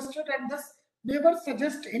are interested and thus never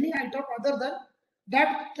suggest any item other than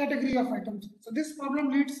that category of items. So this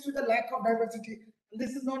problem leads to the lack of diversity.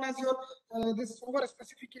 This is known as your this over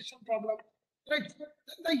specification problem. Right.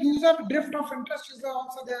 The user drift of interest is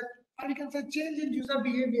also there, or we can say change in user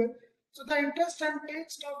behavior. So the interest and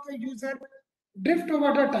taste of the user drift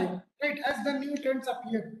over the time, right, as the new trends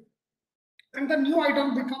appear and the new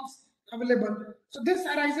item becomes available. So this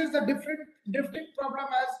arises the different drifting problem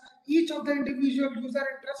as each of the individual user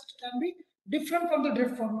interest can be different from the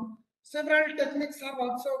drift problem. Several techniques have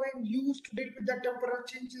also been used to deal with the temporal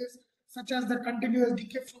changes, such as the continuous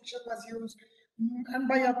decay function was used, and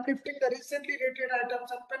by uplifting the recently rated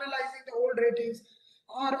items and penalizing the old ratings,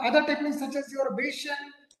 or other techniques such as your Bayesian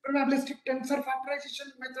probabilistic tensor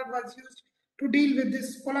factorization method was used to deal with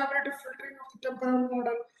this collaborative filtering of the temporal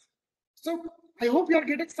model. So I hope you are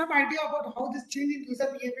getting some idea about how this change in user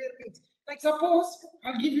behavior is. Like suppose,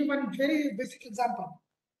 I'll give you one very basic example.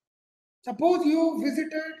 Suppose you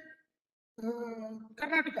visited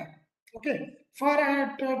Karnataka, okay, for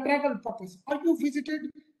a travel purpose, or you visited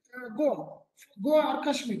Goa or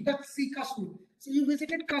Kashmir, let's see Kashmir. So you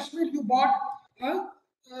visited Kashmir, you bought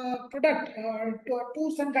a product,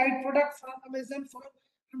 tools and guide products from Amazon for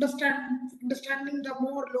understanding the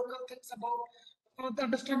more local things about,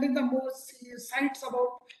 understanding the more sites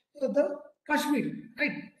about the Kashmir,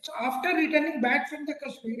 right? So after returning back from the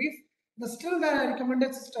Kashmir, if the still the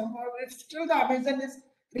recommended system, or if still the Amazon is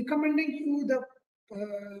recommending you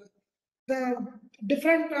the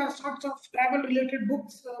different sorts of travel related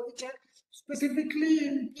books which are specifically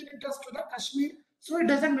in interest to the Kashmir, so it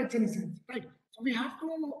doesn't make any sense, right? So we have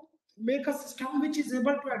to make a system which is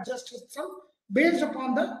able to adjust itself based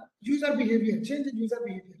upon the user behavior, change in user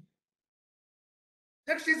behavior.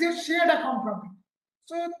 Next is your shared account problem.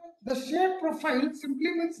 So the shared profile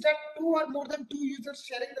simply means that two or more than two users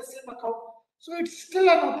sharing the same account. So it's still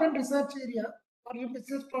an open research area or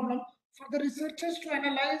research problem for the researchers to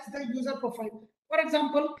analyze the user profile. For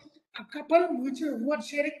example, a couple who are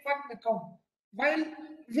sharing one account, while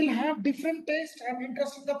will have different taste and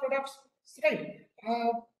interest in the products, right?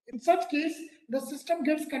 In such case, the system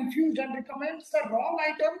gets confused and recommends the wrong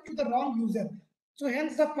item to the wrong user. So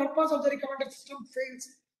hence the purpose of the recommended system fails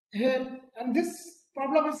here, and this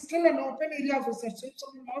problem is still an open area of research. So if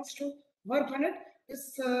someone wants to work on it,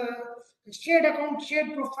 this shared account,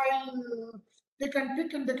 shared profile, they can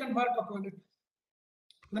pick and they can work upon it.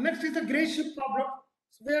 The next is the gray shift problem,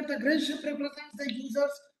 where the gray shift represents the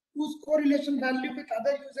users whose correlation value with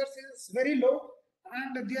other users is very low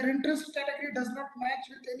and their interest category does not match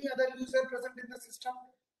with any other user present in the system.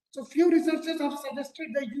 So few researchers have suggested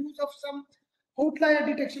the use of some outlier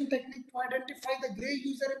detection technique to identify the gray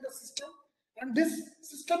user in the system. And this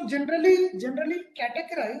system generally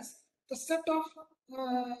categorize the set of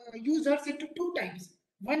users into two types.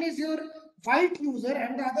 One is your white user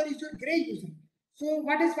and the other is your gray user. So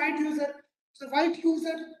what is white user? So white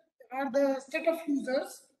user are the set of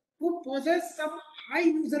users who possess some high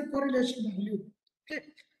user correlation value. Okay,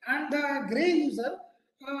 and the gray user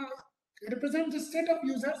represents the set of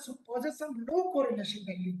users who possess some low correlation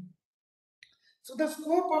value. So the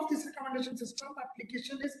scope of this recommendation system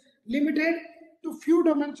application is limited to few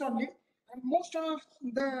domains only, and most of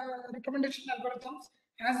the recommendation algorithms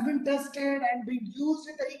has been tested and been used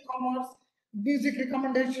in the e-commerce, music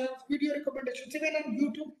recommendations, video recommendations. Even on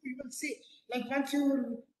YouTube, you will see, like once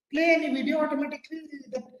you play any video, automatically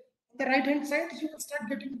on the right hand side you will start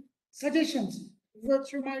getting suggestions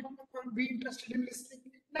which you might be interested in listening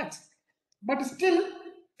next. But still,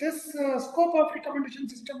 this scope of recommendation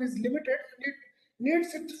system is limited, and it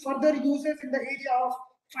needs it further uses in the area of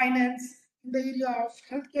finance, in the area of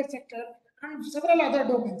healthcare sector, and several other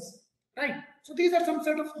domains. Right. So these are some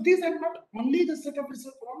set of, these are not only the set of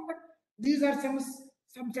research problems, but these are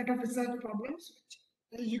some set of research problems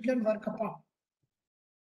which you can work upon.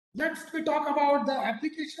 Next, we talk about the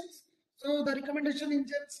applications. So the recommendation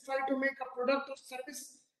engines try to make a product or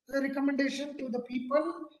service the recommendation to the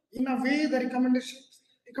people in a way the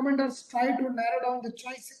recommenders try to narrow down the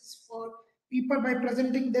choices for people by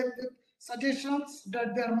presenting them with suggestions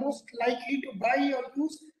that they are most likely to buy or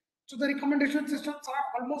use. So the recommendation systems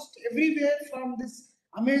are almost everywhere, from this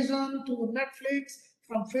Amazon to Netflix,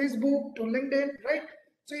 from Facebook to LinkedIn, right?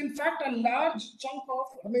 So in fact, a large chunk of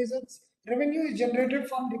Amazon's revenue is generated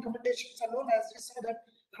from recommendations alone, as we saw that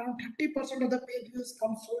around 30% of the page views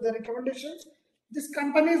comes through the recommendations. These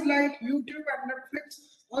companies like YouTube and Netflix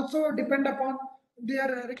also depend upon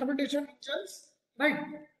their recommendation engines, right,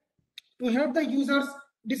 to help the users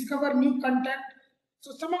discover new content.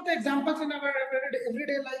 So some of the examples in our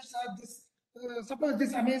everyday lives are this. Suppose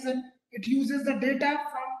this Amazon, it uses the data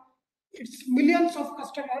from its millions of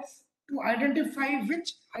customers to identify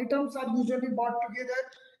which items are usually bought together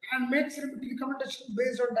and makes recommendation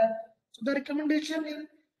based on that. So the recommendation in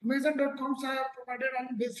Amazon.com are provided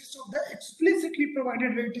on basis of the explicitly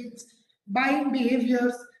provided ratings, buying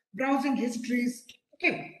behaviors, browsing histories.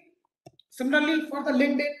 Okay. Similarly, for the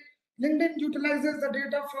LinkedIn, LinkedIn utilizes the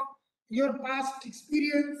data from your past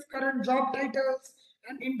experience, current job titles,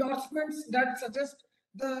 and endorsements that suggest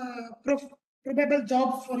the probable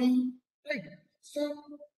job for you. Right. So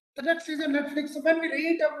the next is a Netflix. So when we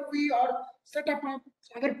rate a movie or set up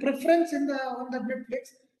our preference in the on the Netflix,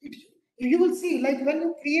 it, you will see, like when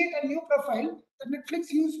you create a new profile, the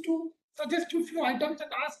Netflix used to suggest you few items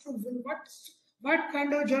and ask you what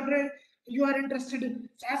kind of genre you are interested in.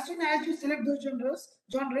 So as soon as you select those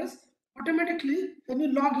genres, automatically when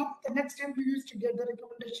you log in, the next time you used to get the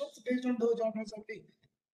recommendations based on those genres only.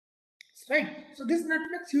 Right. So this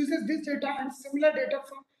Netflix uses this data and similar data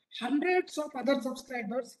from hundreds of other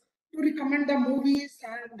subscribers to recommend the movies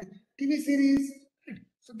and TV series. Right.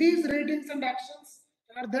 So these ratings and actions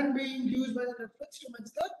are then being used by the Netflix to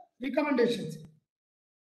make the recommendations.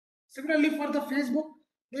 Similarly, for the Facebook,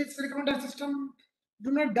 this recommender system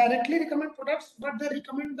do not directly recommend products, but they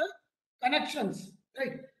recommend the connections.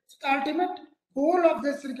 Right. So the ultimate goal of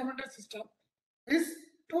this recommender system is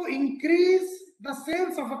to increase the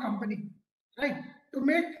sales of a company. Right. To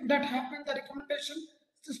make that happen, the recommendation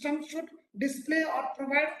system should display or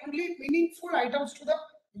provide only meaningful items to the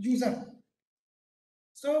user.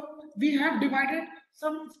 So we have divided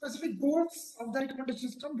some specific goals of the recommendation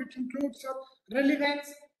system, which includes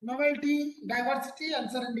relevance, novelty, diversity, and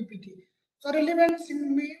serendipity. So relevance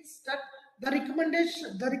means that the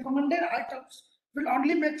recommended items will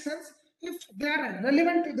only make sense if they are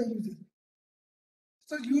relevant to the user.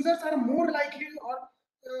 So users are more likely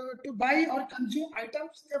to buy or consume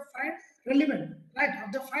items they find relevant, right? Or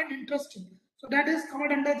they find interesting. So that is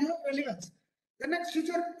covered under the relevance. The next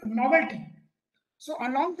feature, novelty. So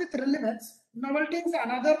along with relevance, novelty is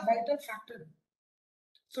another vital factor.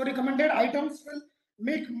 So recommended items will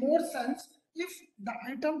make more sense if the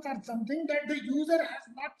items are something that the user has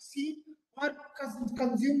not seen or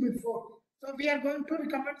consumed before. So we are going to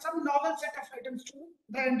recommend some novel set of items to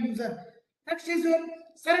the end user. Next is your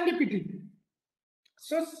serendipity.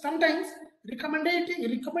 So sometimes recommending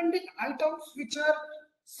items which are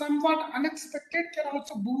somewhat unexpected can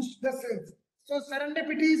also boost the sales. So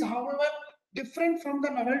serendipity is, however, different from the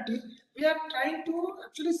novelty. We are trying to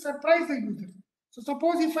actually surprise the user. So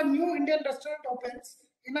suppose if a new Indian restaurant opens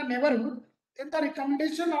in a neighborhood, then the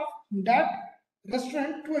recommendation of that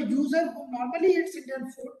restaurant to a user who normally eats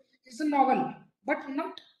Indian food is a novel, but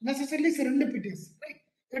not necessarily serendipitous, right?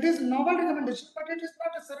 It is novel recommendation, but it is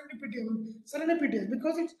not a serendipitous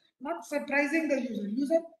because it's not surprising the user.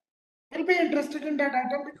 User will be interested in that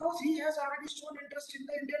item because he has already shown interest in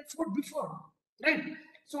the Indian food before, right?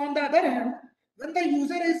 So on the other hand, when the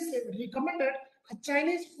user is recommended a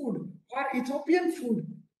Chinese food or Ethiopian food,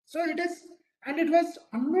 so it is, and it was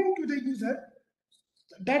unknown to the user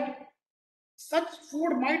that such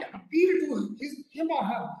food might appeal to him or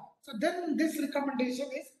her. So then this recommendation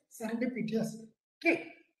is serendipitous.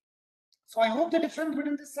 Okay. So I hope the difference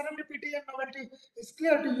between this serendipity and novelty is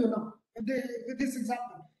clear to you now with this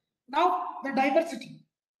example. Now the diversity.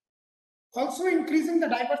 Also increasing the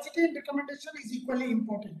diversity in recommendation is equally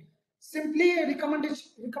important. Simply recommending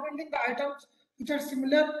the items which are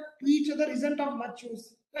similar to each other isn't of much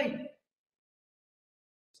use, right?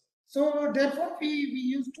 So therefore we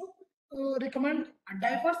used to recommend a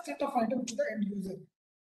diverse set of items to the end user.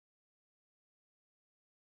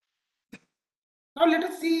 Now let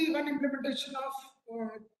us see one implementation of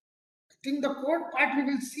I think the code part we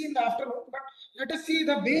will see in the afternoon, but let us see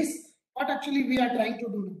the base what actually we are trying to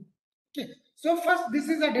do now. Okay, so first this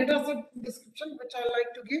is a data set description which I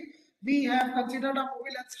like to give. We have considered a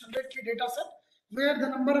movie length 100K data set where the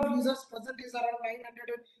number of users present is around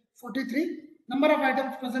 943, number of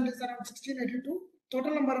items present is around 1682,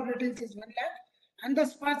 total number of ratings is 1 lakh, and the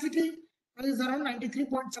sparsity is around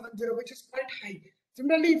 93.70, which is quite high.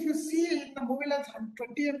 Similarly, if you see in the movie length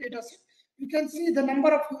 20M data set, you can see the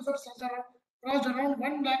number of users has crossed around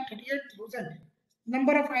 1,38,000.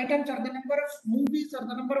 Number of items or the number of movies or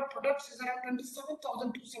the number of products is around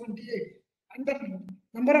 27,278. And the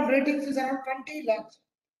number of ratings is around 20 lakhs.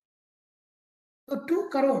 So 2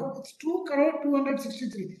 crore, it's 2 crore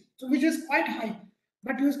 263. So which is quite high.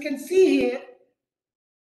 But you can see here,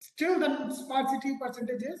 still the sparsity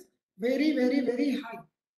percentage is very, very, very high.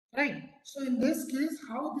 Right. So in this case,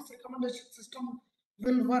 how this recommendation system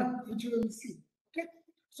will work, which you will see. Okay.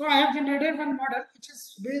 So I have generated one model which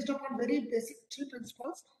is based upon very basic three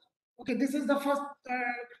principles. Okay, this is the first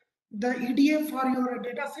the EDA for your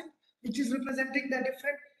data set, which is representing the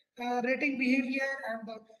different rating behavior and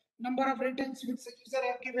the number of ratings which the user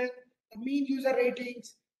have given, the mean user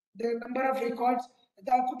ratings, the number of records,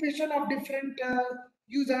 the occupation of different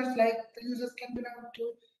users, like the users can belong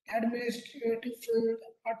to administrative field,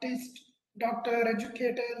 artist, doctor,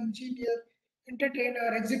 educator, engineer,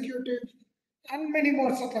 entertainer, executive, and many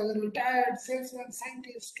more such as retired, salesman,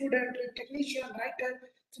 scientist, student, technician, writer.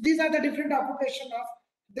 So these are the different occupation of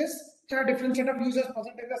this different set of users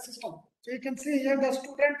present in the system. So you can see here the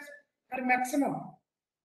students are maximum.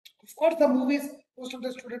 Of course, the movies most of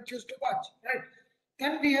the students choose to watch, right?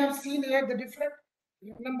 Then we have seen here the different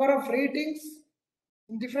number of ratings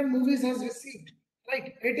different movies has received,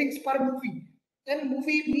 right? Ratings per movie. Then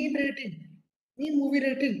movie mean movie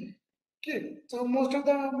rating. Okay, so most of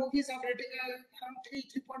the movies are rating around 3,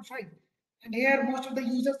 3.5. And here most of the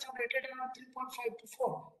users have rated around 3.5 to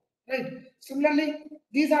 4. Right. Similarly,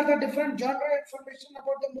 these are the different genre information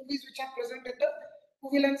about the movies which are present in the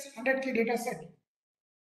movie lens 100K data set.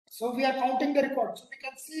 So we are counting the records. So we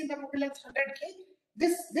can see in the movie lens 100K,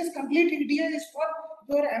 this complete EDA is for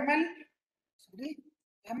your ML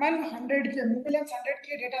 100K, movie lens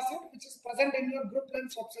 100K data set, which is present in your group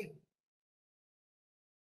lens website.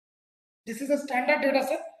 This is a standard data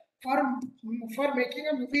set for making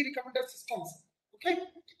a movie recommender systems. Okay,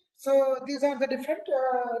 so these are the different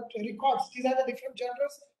records. These are the different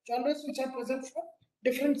genres which are present for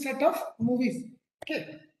different set of movies.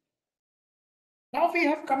 Okay. Now we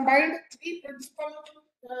have combined three principal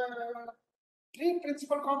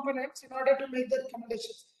components in order to make the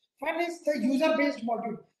recommendations. One is the user-based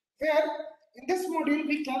module, where in this module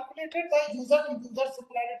we calculated the user-to-user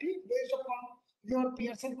similarity based upon your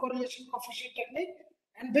Pearson correlation coefficient technique,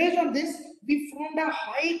 and based on this we formed a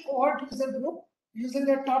high cohort user group using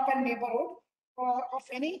the top and neighborhood of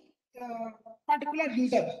any particular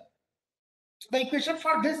user. So the equation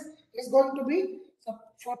for this is going to be, so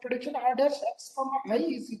for prediction r dash x comma I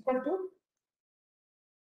is equal to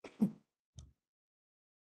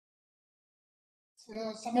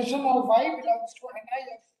summation of y belongs to ni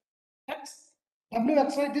of x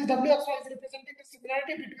wxy. This wxy is representing the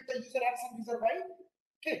similarity between the user x and user y.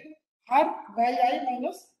 Okay, r yi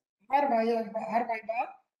minus r y bar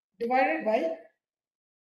divided by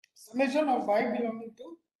summation of y belonging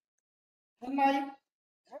to ni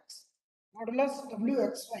x modulus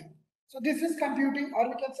wxy. So this is computing, or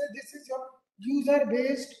we can say this is your user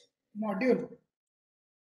based module.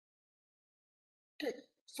 Okay,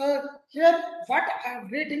 so here what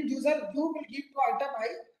rating user you will give to item I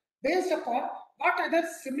based upon what other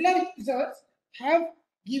similar users have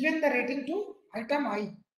given the rating to item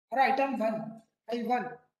I or item 1,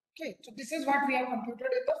 I1. Okay, so this is what we have computed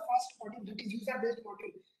in the first module, that is user based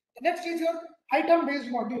module. The next is your item based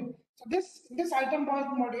module. So this item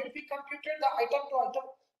based module we computed the item to item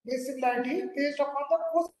based similarity based upon the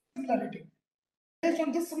post similarity. Based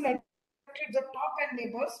on this similarity, the top and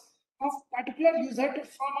neighbors of particular user to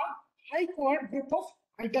form a high cohort group of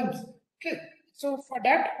items. Okay, so for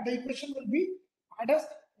that the equation will be others.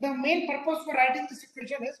 The main purpose for writing this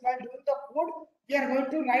equation is while doing the code, we are going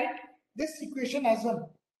to write this equation as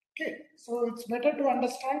well. Okay, so it's better to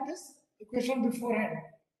understand this equation beforehand.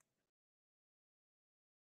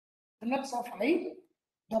 Nx of I,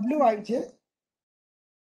 Wij,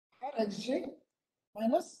 Rxj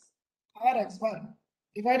minus Rx bar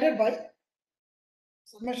divided by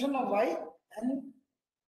summation of y and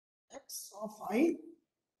x of I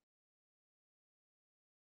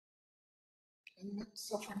and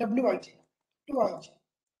x of Wij to Ij.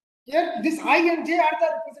 Here, this I and J are the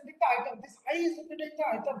representing the item. This I is representing the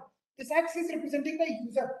item. This X is representing the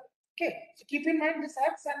user. Okay, so keep in mind this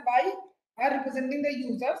X and Y are representing the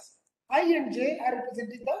users. I and J are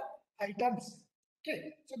representing the items.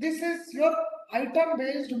 Okay, so this is your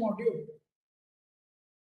item-based module.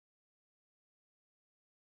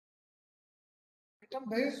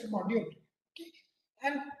 Item-based module. Okay,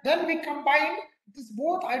 and then we combine this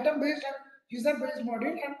both item-based and user-based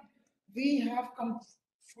module, and we have found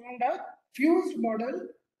a fused model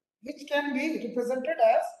which can be represented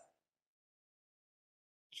as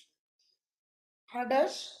r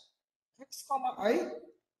dash x comma I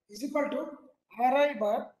is equal to ri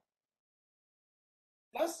bar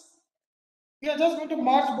plus, we are just going to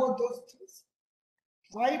merge both those things.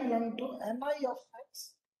 Y belong to ni of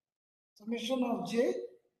x, summation of j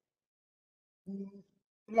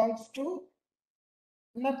belongs to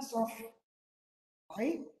nx of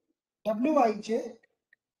I, wij,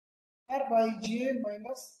 rij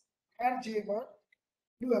minus rj bar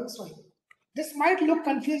uxy. This might look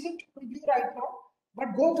confusing to you right now,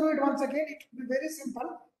 but go through it once again. It will be very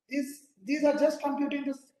simple. These are just computing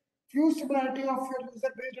this fused similarity of your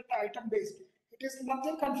user based and item based. It is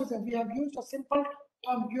nothing confusing. We have used a simple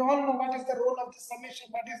term. You all know what is the role of the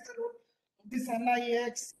summation, what is the role of this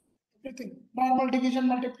NIX, everything. Normal division,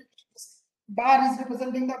 multiplication. Bar is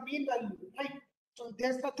representing the mean value, right? So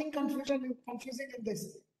there's nothing confusing in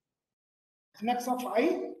this. Nx of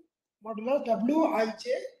I modulo wij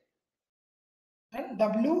and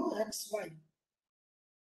wxy.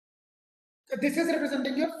 So this is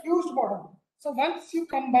representing your fused model. So once you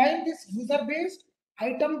combine this user based,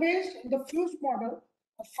 item based, and the fused model,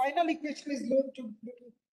 the final equation is going to be,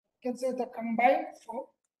 you can say, the combined form.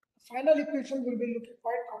 The final equation will be looking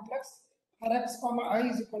quite complex. Rx comma I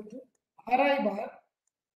is equal to ri bar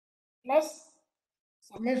plus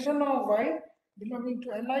summation of y belonging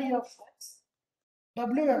to ni of x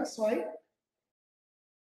wxy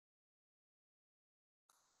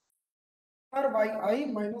yi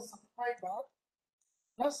minus y bar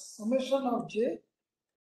plus summation of j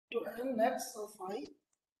to nx of I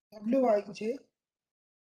wij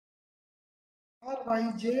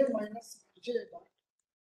rij minus j bar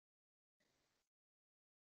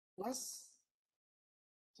plus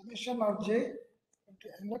summation of j into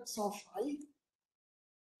nx of I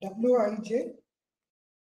wij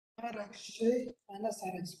rxj minus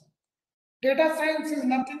rx bar. Data science is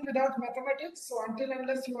nothing without mathematics. So until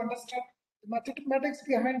unless you understand the mathematics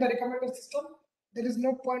behind the recommended system, there is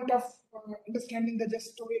no point of understanding the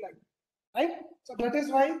just storyline, right? So that is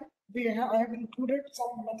why I have included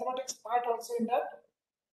some mathematics part also in that,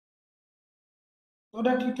 so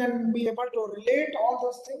that you can be able to relate all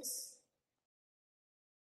those things.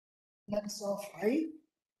 X of I,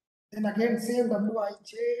 then again same wij,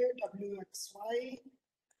 wxy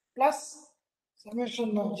plus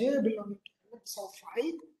summation of j belonging to x of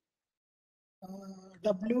I,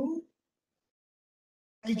 wij.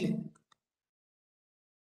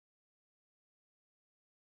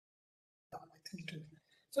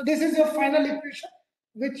 So this is your final equation,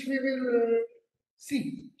 which we will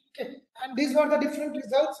see. Okay, and these were the different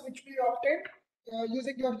results which we obtained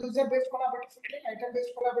using your user-based collaborative filtering,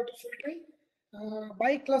 item-based collaborative filtering,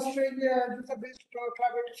 by clustering user-based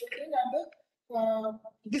collaborative filtering, and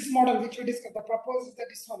this model which we discussed, the proposed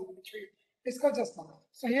this one which we discussed just now.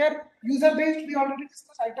 So here user-based we already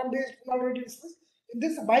discussed, item-based we already discussed. In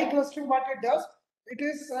this by clustering, what it does, it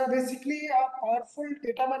is basically a powerful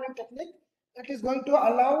data mining technique that is going to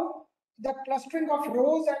allow the clustering of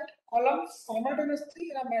rows and columns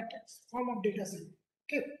simultaneously in a matrix form of data set.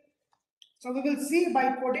 Okay, so we will see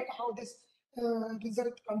by coding how this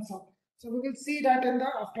result comes out. So we will see that in the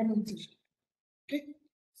afternoon session. Okay,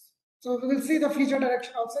 so we will see the feature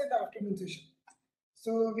direction also in the afternoon session.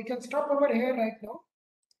 So we can stop over here right now.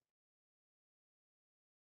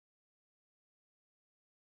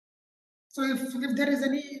 So if there is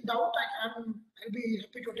any doubt, I'll be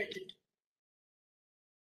happy to take it.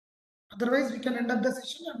 Otherwise, we can end up the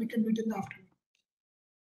session and we can meet in the afternoon.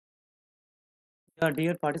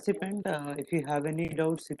 Dear participant, if you have any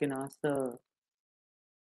doubts, you can ask the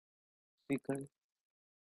speaker.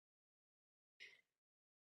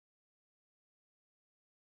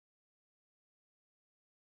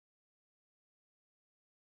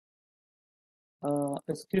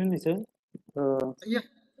 Excuse me, sir.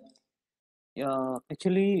 Yeah.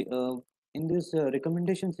 Actually, in this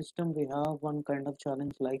recommendation system, we have one kind of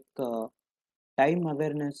challenge like time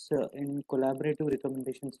awareness in collaborative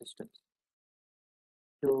recommendation systems.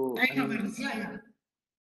 So, I Time mean, awareness. Yeah,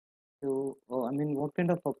 yeah. what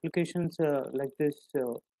kind of applications like this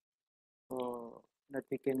that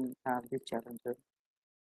we can have this challenge, sir?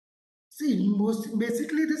 See, most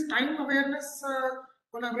basically this time awareness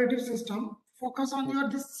collaborative system focus on Yes. your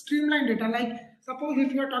this streamlined data. Like suppose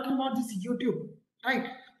if you are talking about this YouTube, right?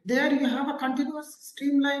 There you have a continuous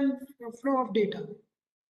streamlined flow of data.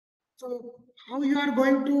 So how you are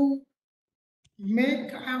going to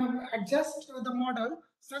make adjust the model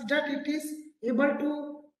such that it is able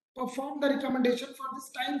to perform the recommendation for this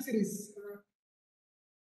time series.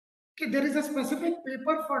 Okay, there is a specific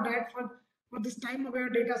paper for that for this time aware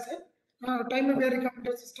data set, time aware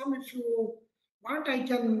recommender system. If you want, I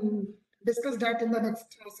can discuss that in the next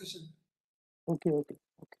session. Okay.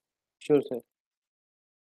 Sure, sir.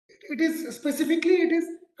 It is specifically, it is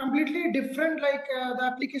completely different like the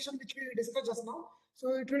application which we discussed just now.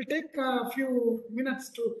 So it will take a few minutes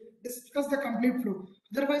to discuss the complete flow.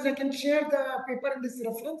 Otherwise, I can share the paper in this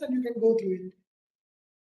reference and you can go through it.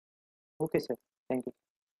 Okay, sir. Thank you.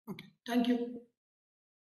 Okay, thank you.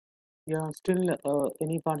 Yeah, still,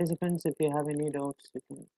 any participants, if you have any doubts, you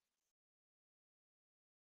can.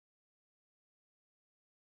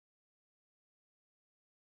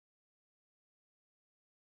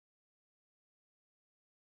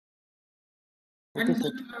 Okay, And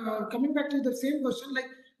sir. then coming back to the same question, like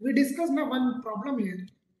we discussed now one problem here.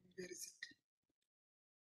 Where is it?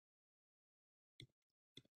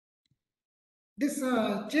 This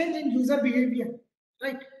change in user behavior,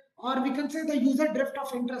 right? Or we can say the user drift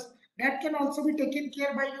of interest. That can also be taken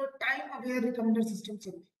care by your time-aware recommender systems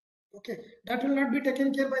only. Okay, that will not be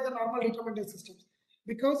taken care by the normal recommender systems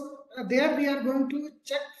because there we are going to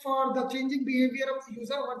check for the changing behavior of the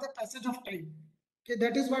user over the passage of time. Okay,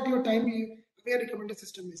 that is what your time-aware recommender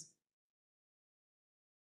system is.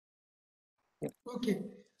 Yeah. Okay,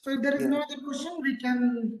 so if there is Yeah. no other question, we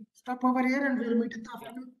can stop over here and we'll meet in the Yeah.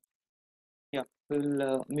 afternoon. Yeah.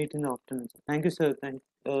 We'll meet in the afternoon, sir. Thank you, sir. Thank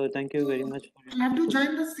you So very much for your I'll have to input.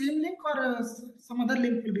 join the same link or some other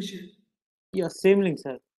link will be shared. Yeah, same link,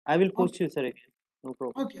 sir. I will post Okay. you, sir, again. No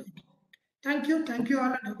problem. Okay. Thank you. Thank Okay. you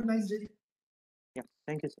all and have a nice day. Yeah.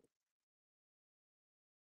 Thank you, sir.